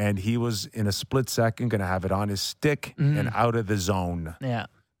around, and he was in a split second going to have it on his stick and out of the zone. Yeah.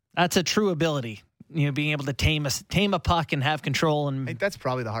 That's a true ability. Being able to tame a puck and have control. And I think that's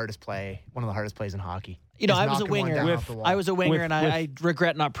probably the hardest play, one of the hardest plays in hockey. You know, is I was a knocking one winger. down off the wall. I was a winger, and I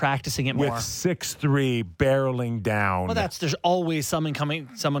regret not practicing it more. With 6'3", barreling down. Well, there's always someone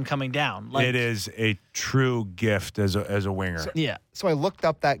coming down. Like, it is a true gift as a winger. yeah. So I looked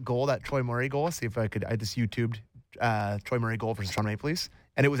up that goal, that Troy Murray goal, see if I could. I just YouTubed Troy Murray goal versus Toronto Maple Leafs,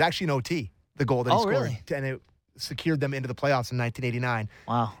 and it was actually an OT, the goal that he scored. Really? And it secured them into the playoffs in 1989.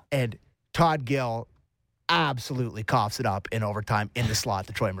 Wow. And Todd Gill absolutely coughs it up in overtime in the slot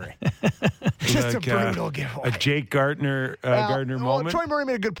to Troy Murray. Just Like, a brutal giveaway. A Jake Gardner moment. Troy Murray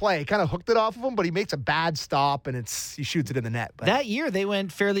made a good play. He kind of hooked it off of him, but he makes a bad stop, and he shoots it in the net. But That year, they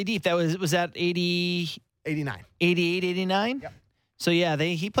went fairly deep. Was that 80, 89. 88, 89? Yep. So, yeah,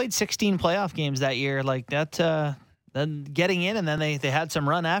 he played 16 playoff games that year. Like, that, then getting in, and then they had some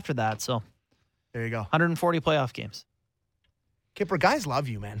run after that. So, There you go. 140 playoff games. Kipper, guys love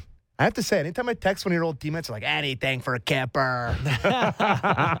you, man. I have to say, anytime I text one of your old teammates, they're like, anything for a Kipper.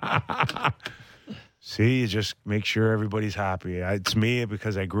 See, you just make sure everybody's happy. It's me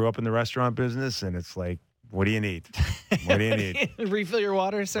because I grew up in the restaurant business, and it's like, what do you need? What do you need? Refill your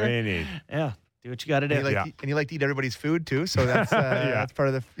water, sir? What do you need? Yeah. Do what you got to do. And you like to eat everybody's food, too. So that's that's part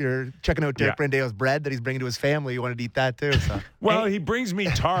of you're checking out Derek Brandeo's bread that he's bringing to his family. You wanted to eat that, too. So. Well, he brings me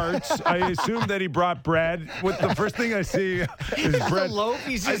tarts. I assume that he brought bread. The first thing I see is bread. A loaf,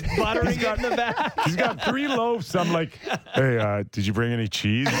 he's just buttering it in the back. He's got 3 loaves. I'm like, hey, did you bring any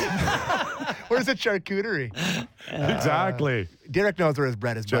cheese? Where's the charcuterie? Exactly. Derek knows where his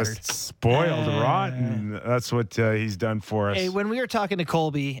bread is buttered. Just spoiled, rotten. That's what he's done for us. Hey, when we were talking to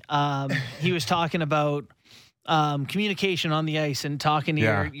Colby, he was talking about communication on the ice and talking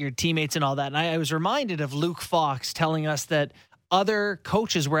to your teammates and all that. And I was reminded of Luke Fox telling us that other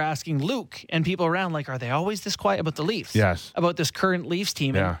coaches were asking Luke and people around, like, are they always this quiet about the Leafs? Yes. About this current Leafs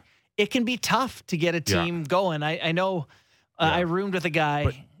team. Yeah. And it can be tough to get a team going. I know I roomed with a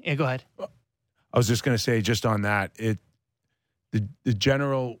guy. Go ahead. I was just going to say, just on that, the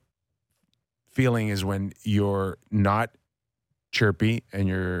general feeling is when you're not chirpy and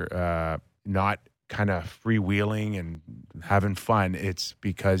you're not kind of freewheeling and having fun, it's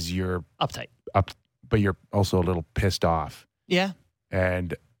because you're uptight, but you're also a little pissed off. Yeah.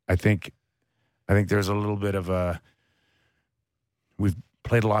 And I think there's a little bit of we've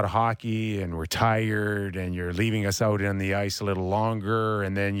played a lot of hockey and we're tired, and you're leaving us out on the ice a little longer,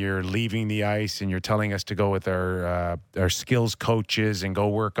 and then you're leaving the ice and you're telling us to go with our skills coaches and go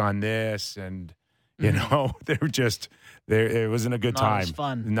work on this, and you know, it wasn't a good time. Not as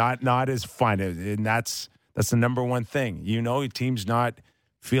fun. Not as fun, and that's the number one thing. You know, your team's not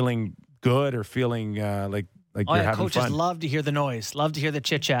feeling good or feeling like you're having coaches fun. love to hear the noise, love to hear the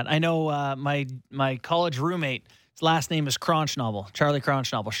chit chat. I know my college roommate. His last name is Cronschnabel, Charlie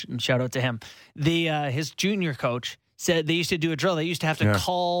Cronschnabel. Shout out to him. His junior coach said they used to do a drill. They used to have to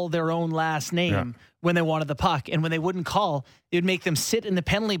call their own last name when they wanted the puck. And when they wouldn't call, they would make them sit in the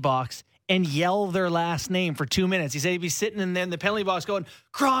penalty box and yell their last name for 2 minutes. He said he'd be sitting in the penalty box going,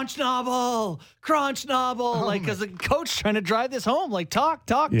 Cronschnabel, like, because the coach trying to drive this home, like, talk.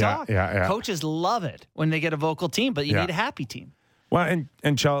 Yeah. Coaches love it when they get a vocal team, but you need a happy team. Well,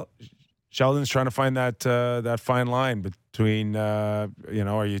 and Sheldon's trying to find that fine line between, are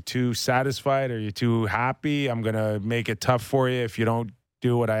you too satisfied? Are you too happy? I'm going to make it tough for you if you don't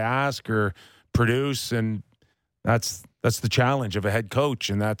do what I ask or produce. And that's the challenge of a head coach.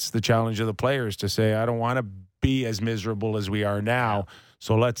 And that's the challenge of the players to say, I don't want to be as miserable as we are now.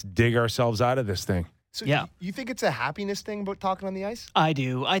 So let's dig ourselves out of this thing. So you think it's a happiness thing about talking on the ice? I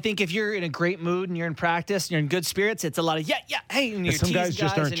do. I think if you're in a great mood and you're in practice and you're in good spirits, it's a lot of hey. And some guys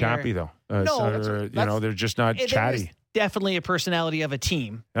just aren't chappy though. They're just not chatty. Definitely a personality of a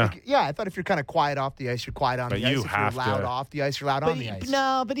team. Yeah. I thought if you're kind of quiet off the ice, you're quiet on the ice. If you're loud off the ice, you're loud on the ice.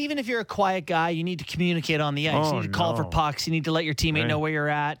 No, but even if you're a quiet guy, you need to communicate on the ice. You need to call for pucks. You need to let your teammate know where you're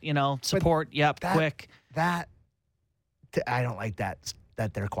at. Support. Quick. I don't like that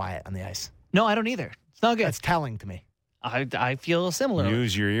they're quiet on the ice. No, I don't either. It's not good. That's telling to me. I feel similar.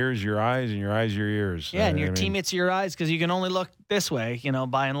 Use your ears, your eyes, and your eyes, your ears. Yeah, and your teammates, your eyes, because you can only look this way,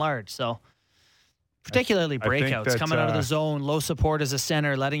 by and large. So, particularly breakouts, coming out of the zone, low support as a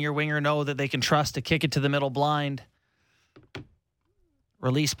center, letting your winger know that they can trust to kick it to the middle blind,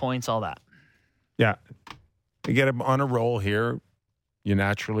 release points, all that. Yeah. You get on a roll here, you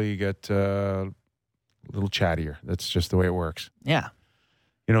naturally get a little chattier. That's just the way it works. Yeah.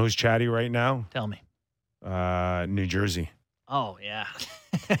 You know who's chatty right now? Tell me. New Jersey. Oh, yeah.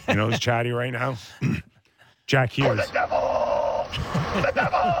 You know who's chatty right now? Jack Hughes. The Devils! The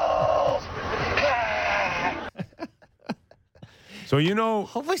Devils! So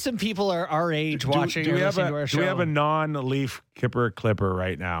hopefully some people are our age watching or listening to our show. Do we have a non-Leaf Kipper Clipper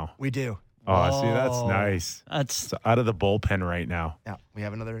right now? We do. Oh, see, that's Oh, nice. That's It's out of the bullpen right now. Yeah, we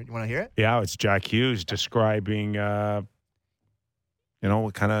have another. You want to hear it? Yeah, it's Jack Hughes describing, what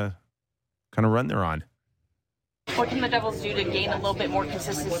kind of run they're on. What can the Devils do to gain a little bit more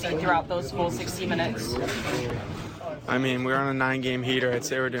consistency throughout those full 60 minutes? I mean, we're on a 9-game heater. I'd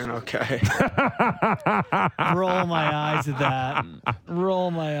say we're doing okay. roll my eyes at that.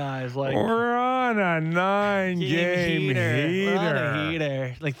 Roll my eyes like We're on a 9-game heater. We're on a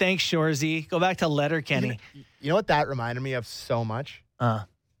heater. Like, thanks, Shorzy. Go back to Letterkenny. You know what that reminded me of so much?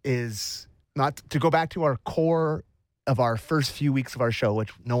 Is not to go back to our core of our first few weeks of our show, which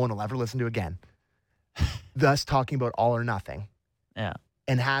no one will ever listen to again. Thus talking about all or nothing. Yeah.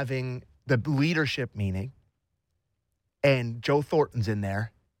 And having the leadership meeting. And Joe Thornton's in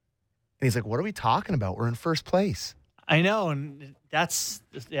there. And he's like, what are we talking about? We're in first place. I know. And that's,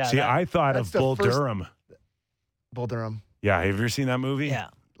 yeah. See, I thought of that's the Bull first- Durham. Bull Durham, Yeah, have you ever seen that movie? yeah.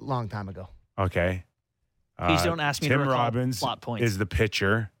 long time ago. Okay. Please don't ask me to Tim recall Robbins plot points. is the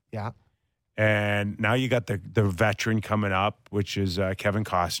pitcher. Yeah. And now you got the veteran coming up, which is Kevin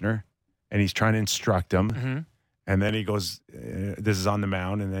Costner. And he's trying to instruct him. Mm-hmm. And then he goes, this is on the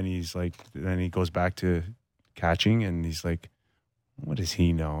mound. And then he's like, then he goes back to catching. And he's like, what does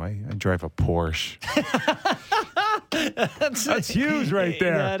he know? I drive a Porsche. That's Hughes right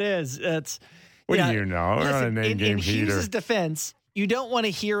there. That is. That's. What do you know? We're on a Listen, 9-game in heater. Hughes' defense, you don't want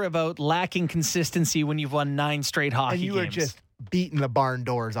to hear about lacking consistency when you've won 9 straight hockey And you games. are just beating the barn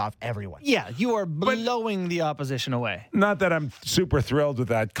doors off everyone. Yeah, you are blowing the opposition away. Not that I'm super thrilled with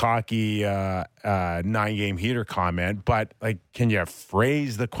that cocky 9-game heater comment, but like, can you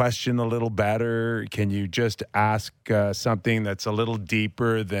phrase the question a little better? Can you just ask something that's a little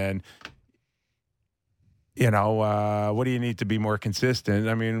deeper than, what do you need to be more consistent?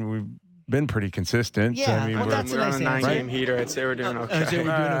 I mean, we've been pretty consistent. Yeah, I mean, well, we're- that's a we're nice on a answer. 9-game heater. I'd say we're doing okay. I say we're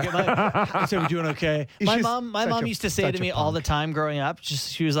doing okay. I say we're doing okay. He's My just mom such a- used to say such to a me all the punk. time growing up,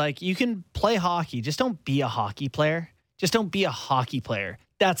 she was like, you can play hockey, just don't be a hockey player. Just don't be a hockey player.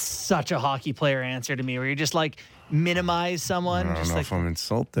 That's such a hockey player answer to me, where you just like minimize someone. I don't just know like, if I'm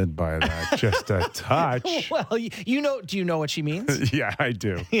insulted by that. Just a touch. well, do you know what she means? Yeah, I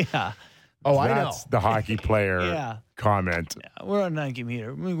do. Yeah. Oh, I know. That's the hockey player Yeah. comment. Yeah, we're on a 9-game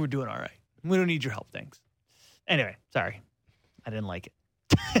heater. We're doing all right. We don't need your help, thanks. Anyway, sorry. I didn't like it.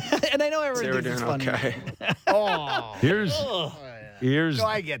 And I know I'd say we're everyone thinks doing it's funny. okay. Oh. Here's No,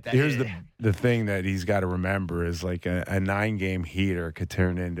 I get that. Here's Yeah, the thing that he's got to remember is like a 9-game heater could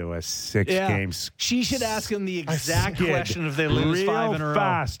turn into a 6-game She should ask him the exact skid question if they lose real 5 in a row.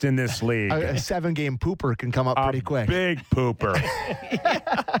 fast in this league. A 7-game pooper can come up pretty quick. Big pooper.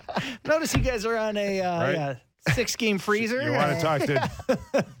 Notice you guys are on a 6-game freezer. You want to talk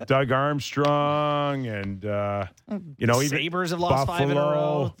to Doug Armstrong and even Sabres have lost 5 in a row.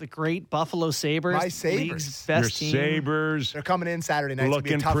 Buffalo. The great Buffalo Sabres. My Sabres. League's best Your team. Sabres They're coming in Saturday night. It's gonna be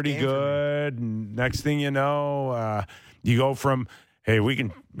a looking tough pretty game for me. good. And next thing you know, you go from, hey, we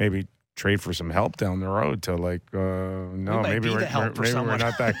can maybe trade for some help down the road to like, no, might maybe be we're the help for maybe we're someone.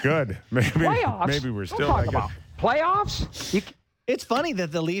 not that good. Maybe we're still not good. Playoffs? It's funny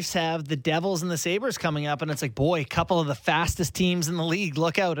that the Leafs have the Devils and the Sabres coming up, and it's like, boy, a couple of the fastest teams in the league.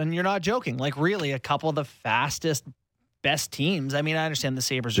 Look out. And you're not joking. Like, really, a couple of the fastest, best teams. I mean, I understand the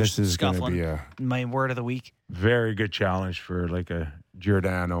Sabres This are is going to scuffling. be a My word of the week. very good challenge for like a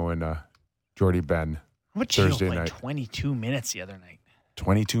Giordano and a Jordy Ben. What Gio Thursday played night. 22 minutes the other night.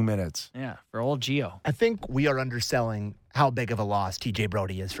 22 minutes. Yeah, for old Gio. I think we are underselling how big of a loss TJ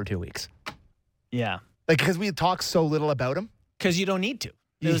Brody is for 2 weeks. Yeah. Like, because we talk so little about him. Because you don't need to.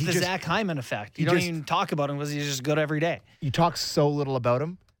 He- It was he the just- Zach Hyman effect. he You don't just- even talk about him because he's just good every day. You talk so little about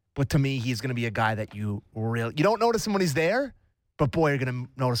him, but to me, he's going to be a guy that you don't notice him when he's there, but boy, you're going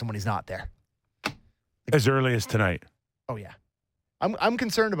to notice him when he's not there. As early as tonight. Oh yeah, I'm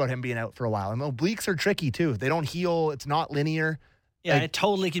concerned about him being out for a while. And obliques are tricky too. They don't heal. It's not linear. Yeah, Like, it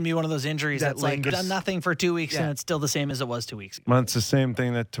totally can be one of those injuries that that's like lingers. done nothing for 2 weeks Yeah. and it's still the same as it was 2 weeks ago. Well, it's the same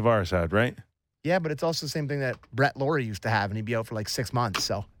thing that Tavares had, right? Yeah, but it's also the same thing that Brett Laurie used to have, and he'd be out for like 6 months.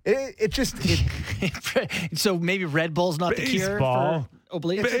 So it just So maybe Red Bull's not the cure Baseball. for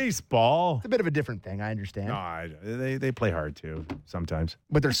obliques? Baseball. it's a bit of a different thing. I understand, No, they play hard too sometimes.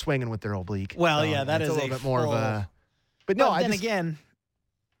 but they're swinging with their oblique. Well, So yeah, that it's is a little bit more of full- a. But No, no, I then just, again,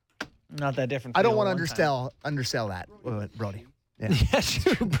 not that different. I for don't the want old to one time. undersell that, Brody. Yeah. Yeah,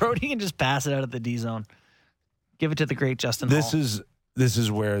 sure. Brody can just pass it out of the D zone. Give it to the great Justin This Hall. this is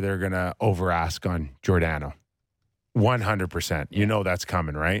where they're gonna over ask on Giordano. 100%. You know that's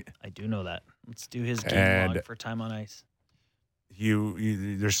coming, right? I do know that. Let's do his game And- log for time on ice.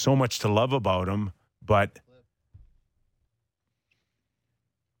 You there's so much to love about him, but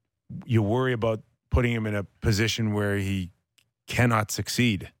you worry about putting him in a position where he cannot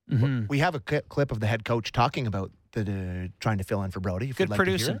succeed. Mm-hmm. We have a clip of the head coach talking about trying to fill in for Brody. If Good you'd like to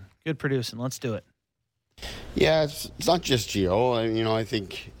hear producing. it. Good producing. Let's do it. Yeah, it's not just Gio. I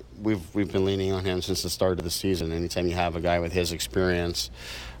think we've been leaning on him since the start of the season. Anytime you have a guy with his experience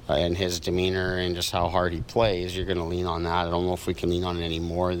and his demeanor and just how hard he plays, you're going to lean on that. I don't know if we can lean on it any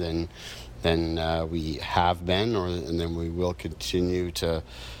more than we have been, and then we will continue to,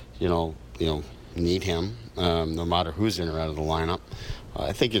 need him, no matter who's in or out of the lineup.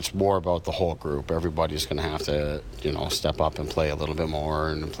 I think it's more about the whole group. Everybody's going to have to, step up and play a little bit more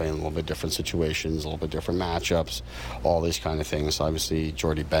and play in a little bit different situations, a little bit different matchups, all these kind of things. Obviously,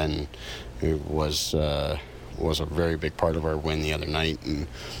 Jordy Ben, who was a very big part of our win the other night and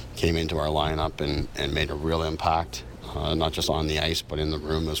came into our lineup and made a real impact, not just on the ice but in the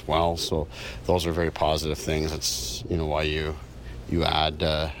room as well. So those are very positive things. That's why you add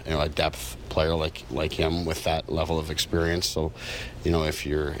a depth player like him with that level of experience. So if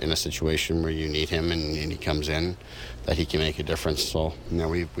you're in a situation where you need him and he comes in, that he can make a difference. So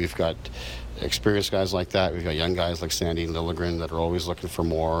we've got experienced guys like that. We've got young guys like Sandy Liljegren that are always looking for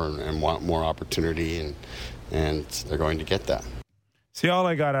more and want more opportunity, and they're going to get that. See, all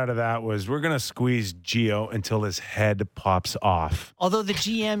I got out of that was we're going to squeeze Gio until his head pops off. Although the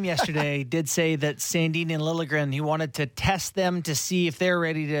GM yesterday did say that Sandin and Liljegren, he wanted to test them to see if they're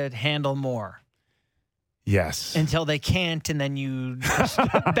ready to handle more. Yes. Until they can't, and then you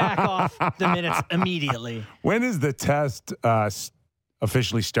back off the minutes immediately. When is the test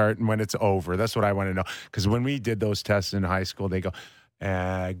officially start and when it's over? That's what I want to know. Because when we did those tests in high school, they go,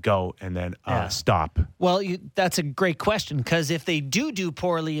 go, and then stop. Well, that's a great question, because if they do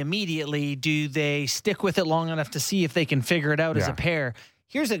poorly immediately, do they stick with it long enough to see if they can figure it out as a pair?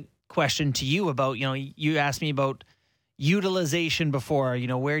 Here's a question to you about, you asked me about utilization before,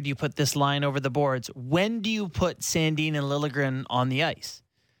 where do you put this line over the boards? When do you put Sandin and Liljegren on the ice?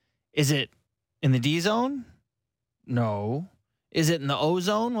 Is it in the D zone? No. Is it in the O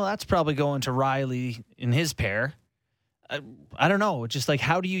zone? Well, that's probably going to Riley in his pair. I don't know. Just like,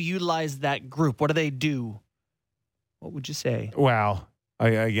 how do you utilize that group? What do they do? What would you say? Well,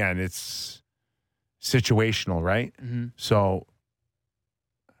 again, it's situational, right? Mm-hmm. So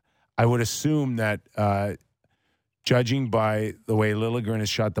I would assume that judging by the way Liljegren has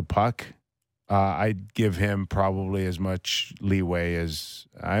shot the puck, I'd give him probably as much leeway as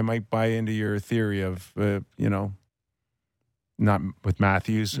I might buy into your theory of, not with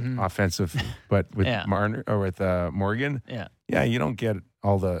Matthews, offensive, but with Marner or with Morgan. Yeah, you don't get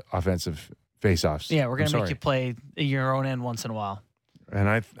all the offensive faceoffs. Yeah, we're going to make you play your own end once in a while. And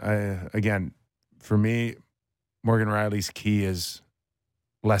I again, for me, Morgan Riley's key is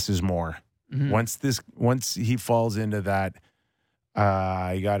less is more. Mm-hmm. Once he falls into that,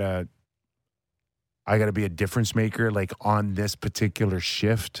 I gotta be a difference maker, like on this particular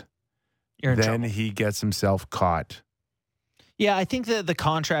shift. Then he gets himself caught. Yeah, I think that the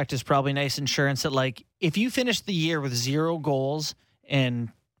contract is probably nice insurance that, like, if you finish the year with 0 goals and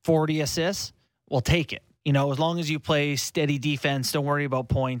 40 assists, we'll take it. As long as you play steady defense, don't worry about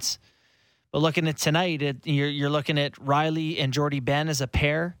points. But looking at tonight, you're looking at Riley and Jordy Ben as a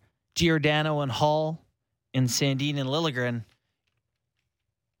pair, Giordano and Hull, and Sandin and Liljegren.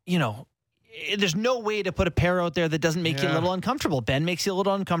 There's no way to put a pair out there that doesn't make you a little uncomfortable. Ben makes you a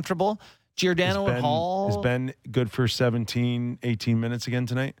little uncomfortable. Giordano and Hall. Has Ben good for 17, 18 minutes again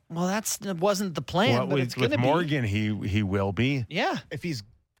tonight? Well, that wasn't the plan, but it's going to be. With Morgan, he will be. Yeah. If he's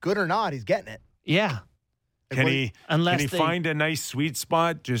good or not, he's getting it. Yeah. Can he find a nice sweet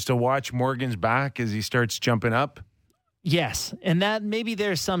spot just to watch Morgan's back as he starts jumping up? Yes, and that maybe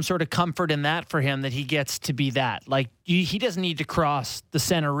there's some sort of comfort in that for him, that he gets to be that. Like, he doesn't need to cross the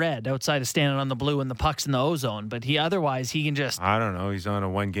center red outside of standing on the blue and the puck's in the ozone, but he can just... I don't know. He's on a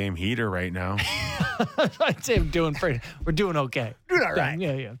 1-game heater right now. I'd say we're doing okay. Doing all right.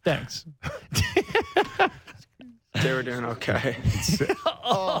 Yeah. Thanks. They were doing okay.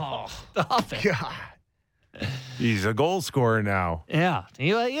 Stop it. God. He's a goal scorer now. Yeah. He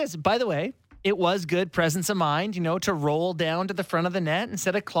is. By the way, it was good presence of mind, to roll down to the front of the net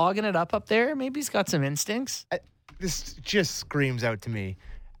instead of clogging it up there. Maybe he's got some instincts. This just screams out to me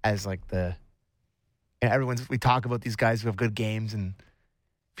as like we talk about these guys who have good games and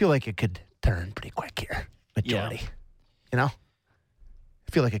feel like it could turn pretty quick here with Jordy. I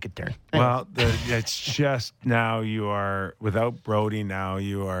feel like it could turn. Well, it's just now you are, without Brody now,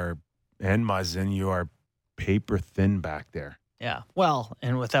 and Muzzin, you are paper thin back there. Yeah. Well,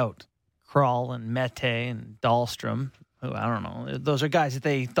 and without Kral and Mete and Dahlstrom, who I don't know. Those are guys that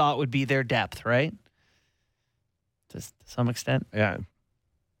they thought would be their depth, right? To some extent. Yeah.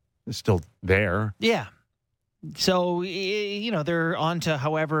 It's still there. Yeah. So, they're on to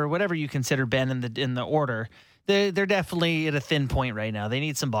whatever you consider Ben in the order. They're definitely at a thin point right now. They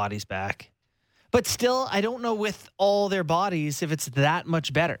need some bodies back. But still, I don't know with all their bodies if it's that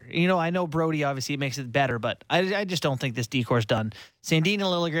much better. I know Brody obviously makes it better, but I just don't think this decore's done. Sandin and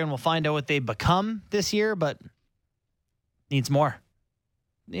Liljegren will find out what they become this year, but needs more.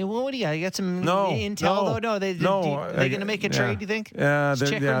 Well, what do you got? You got some intel, though? No, they going to make a trade, do you think? Yeah. Is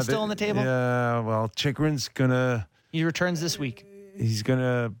Chychrun still on the table? Yeah, well, Chychrun's going to... He returns this week. He's going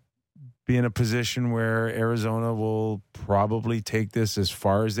to be in a position where Arizona will probably take this as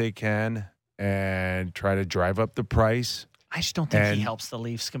far as they can and try to drive up the price. I just don't think he helps the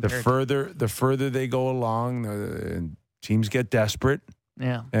Leafs compared the further they go along, teams get desperate.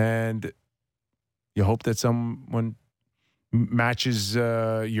 Yeah. And you hope that someone matches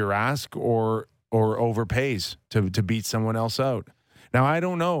your ask or overpays to beat someone else out. Now, I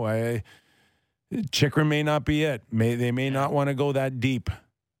don't know. Chychrun may not be it. They may not want to go that deep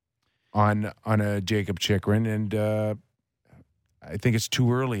on a Jacob Chychrun, and I think it's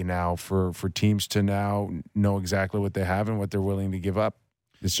too early now for teams to now know exactly what they have and what they're willing to give up.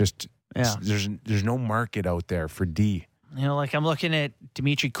 It's just there's no market out there for D. I'm looking at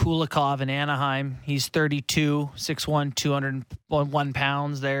Dmitry Kulikov in Anaheim. He's 32, 6'1", 201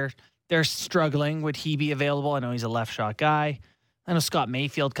 pounds. They're struggling. Would he be available? I know he's a left shot guy. I know Scott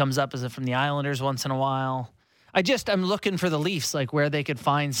Mayfield comes up from the Islanders once in a while. I'm looking for the Leafs, where they could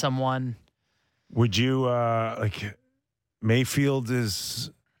find someone. Would you Mayfield is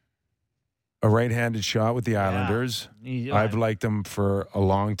a right-handed shot with the Islanders. Yeah. I've liked them for a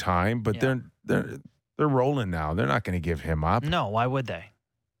long time, but they're rolling now. They're not going to give him up. No, why would they?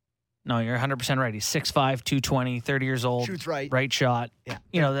 No, you're 100% right. He's 6'5", 220, 30 years old. Shoots right. Right shot.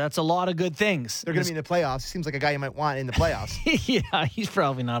 Yeah. That's a lot of good things. They're going to be in the playoffs. Seems like a guy you might want in the playoffs. Yeah, he's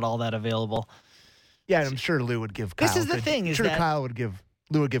probably not all that available. Yeah, and I'm sure Lou would give Kyle. This is the thing. Lou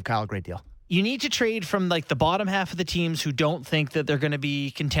would give Kyle a great deal. You need to trade from the bottom half of the teams who don't think that they're going to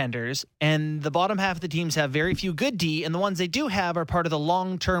be contenders, and the bottom half of the teams have very few good D, and the ones they do have are part of the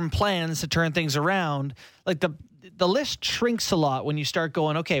long-term plans to turn things around. The list shrinks a lot when you start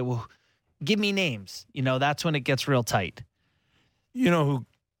going, okay, well, give me names. That's when it gets real tight. You know who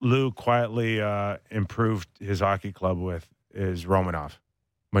Lou quietly improved his hockey club with is Romanov,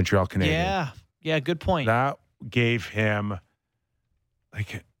 Montreal Canadiens. Yeah, good point. That gave him, I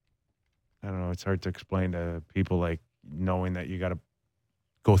don't know, it's hard to explain to people, knowing that you got to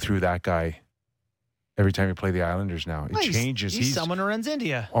go through that guy every time you play the Islanders now. It changes. He's someone who runs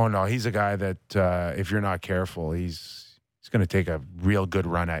India. Oh, no, he's a guy that if you're not careful, he's going to take a real good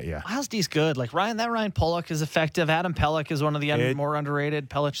run at you. Miles D's good. Ryan Pollock is effective. Adam Pelech is one of the more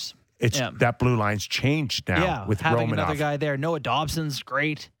underrated. Pelech's. That blue line's changed now with having Romanov. Another guy there. Noah Dobson's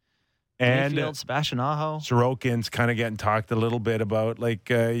great. And Mayfield, Sebastian Aho. Sorokin's kind of getting talked a little bit about, we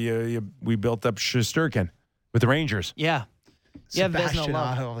built up Shesterkin with the Rangers. Yeah. Sebastian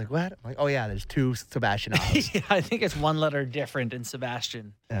Aho. I'm what? Oh, yeah, there's two Sebastian Ahos. Yeah, I think it's one letter different in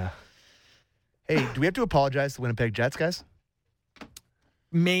Sebastian. Yeah. Hey, do we have to apologize to the Winnipeg Jets, guys?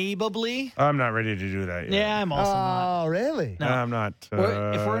 Maybe. I'm not ready to do that yet. Yeah, I'm also not. Oh, really? No, I'm not. If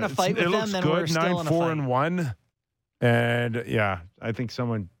we're in a fight with them, then we're still in a fight. 9-4-1. And, yeah, I think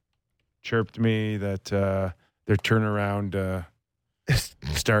someone chirped me that their turnaround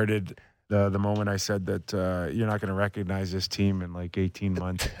started the moment I said that you're not going to recognize this team in 18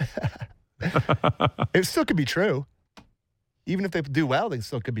 months. It still could be true. Even if they do well, they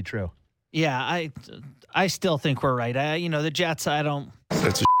still could be true. Yeah, I still think we're right. The Jets, I don't.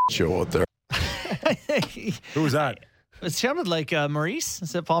 That's a show out there. Who was that? It sounded like Maurice.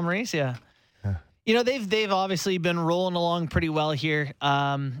 Is it Paul Maurice? Yeah. They've obviously been rolling along pretty well here.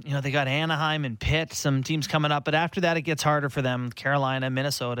 They got Anaheim and Pitt, some teams coming up, but after that it gets harder for them. Carolina,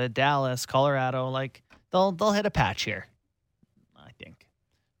 Minnesota, Dallas, Colorado, they'll hit a patch here. I think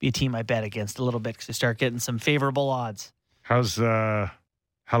be a team I bet against a little bit because they start getting some favorable odds. How's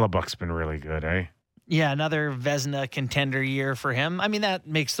Hellebuck's been really good, eh? Yeah, another Vezina contender year for him. I mean, that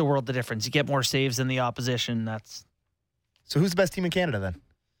makes the world the difference. You get more saves than the opposition. So who's the best team in Canada then?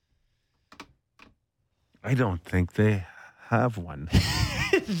 I don't think they have one.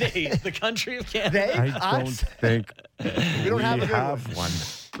 The country of Canada. I don't think we don't have one.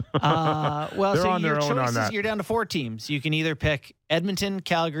 Well, they're so on your their own on choices, that. you're down to 4 teams. You can either pick Edmonton,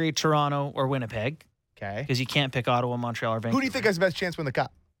 Calgary, Toronto, or Winnipeg. Okay. Because you can't pick Ottawa, Montreal, or Vancouver. Who do you think has the best chance to win the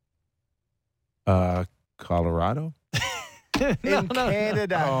Cup? Colorado? In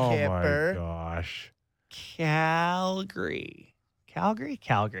Canada, oh, Kipper. My gosh. Calgary.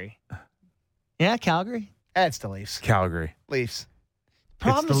 Yeah, Calgary. It's the Leafs. Calgary. Leafs.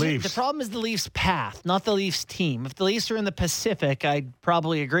 The problem is the Leafs' path, not the Leafs' team. If the Leafs are in the Pacific, I'd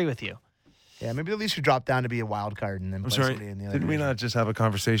probably agree with you. Yeah, maybe the Leafs should drop down to be a wild card and then play somebody in the other Didn't we not just have a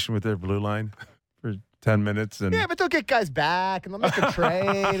conversation with their blue line for 10 minutes? And yeah, but they'll get guys back and they'll make a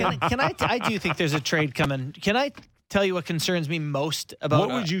trade. I do think there's a trade coming. Can I tell you what concerns me most about what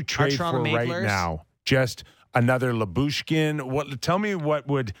would you trade for right now? Just another Labushkin? Tell me what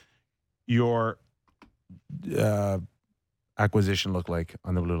would your acquisition look like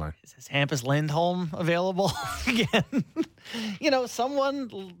on the blue line? Is Hampus Lindholm available again?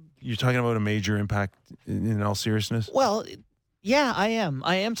 Someone. You're talking about a major impact in all seriousness? Well, yeah, I am.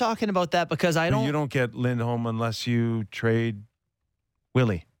 I am talking about that because You don't get Lindholm unless you trade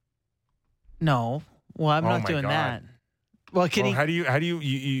Willie. No. Well, I'm not doing that. Well, how do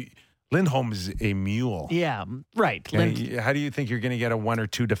you Lindholm is a mule. Yeah, right. How do you think you're going to get a 1 or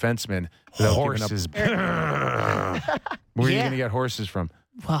 2 defensemen without horses? Where are you going to get horses from?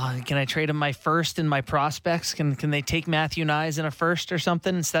 Well, can I trade him my first and my prospects? Can they take Matthew Nyes in a first or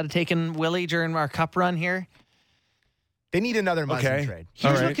something instead of taking Willie during our cup run here? They need another Muzzin trade.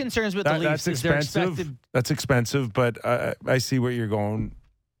 Here's what concerns with the Leafs. That's expensive. That's expensive, but I see where you're going.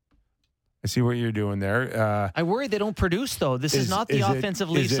 I see what you're doing there. I worry they don't produce, though. This is not the offensive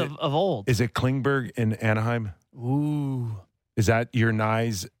Leafs of old. Is it Klingberg in Anaheim? Ooh. Is that your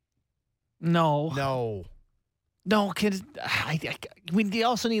Nyes? No. No, we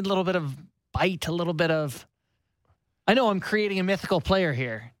also need a little bit of bite, a little bit of... I know I'm creating a mythical player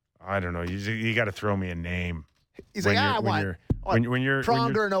here. I don't know. You got to throw me a name. He's when you're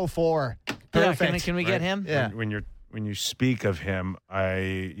Pronger in 04. Perfect. Yeah, can we get him? Yeah. When you speak of him,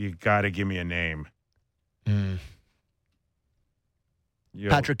 you got to give me a name.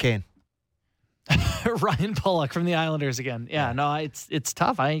 Patrick Kane. Ryan Pulock from the Islanders again. Yeah, no, it's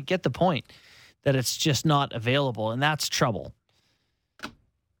tough. I get the point that it's just not available, and that's trouble.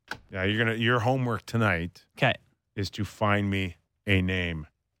 Yeah, your homework tonight is to find me a name.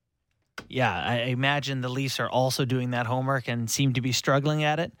 Yeah, I imagine the Leafs are also doing that homework and seem to be struggling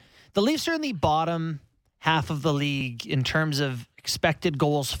at it. The Leafs are in the bottom half of the league in terms of expected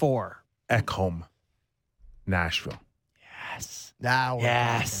goals for. Ekholm, Nashville. Yes.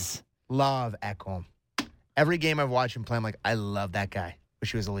 Yes. Love Ekholm. Every game I've watched him play, I'm like, I love that guy.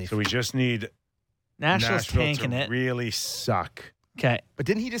 Wish he was a Leaf. So we just need Nashville's tanking to it. really suck. Okay. But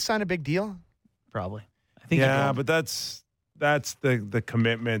didn't he just sign a big deal? Probably. I think. Yeah, but that's the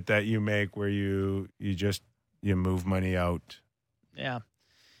commitment that you make where you move money out. Yeah.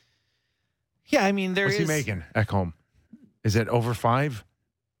 Yeah, I mean, What's he making at home? Is it over 5?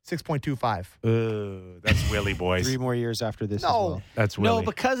 6.25. That's Willie, boys. 3 more years after this as well. That's Willie. No,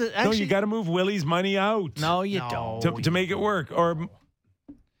 because you got to move Willie's money out. No, you don't. To make it work. Or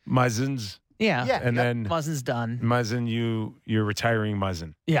Muzzin's. Yeah. And then Muzzin's done. Muzzin, you're retiring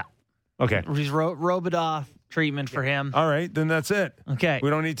Muzzin. Yeah. Okay. He's Robidoff treatment for him. All right, then that's it. Okay. We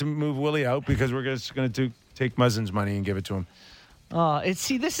don't need to move Willie out because we're just going to take Muzzin's money and give it to him.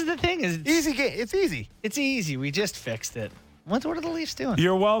 This is the thing. Easy game. It's easy. It's easy. We just fixed it. What are the Leafs doing?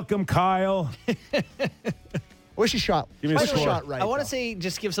 You're welcome, Kyle. Wish he shot. Give me a score. Shot right. I want to say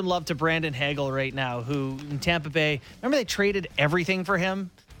just give some love to Brandon Hagel right now, who in Tampa Bay. Remember they traded everything for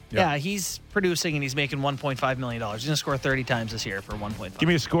him? Yeah, he's producing and he's making $1.5 million. He's going to score 30 times this year for 1.5. Give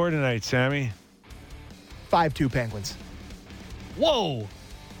me a score tonight, Sammy. 5-2 Penguins. Whoa.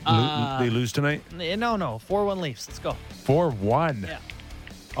 They lose tonight? No. 4-1 Leafs. Let's go. 4-1. Yeah.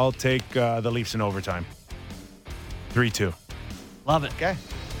 I'll take the Leafs in overtime. 3-2. Love it. Okay.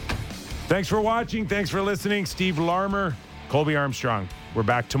 Thanks for watching. Thanks for listening. Steve Larmer, Colby Armstrong. We're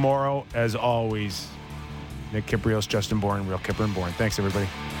back tomorrow, as always. Nick Kiprios, Justin Bourne, Real Kipper and Bourne. Thanks, everybody.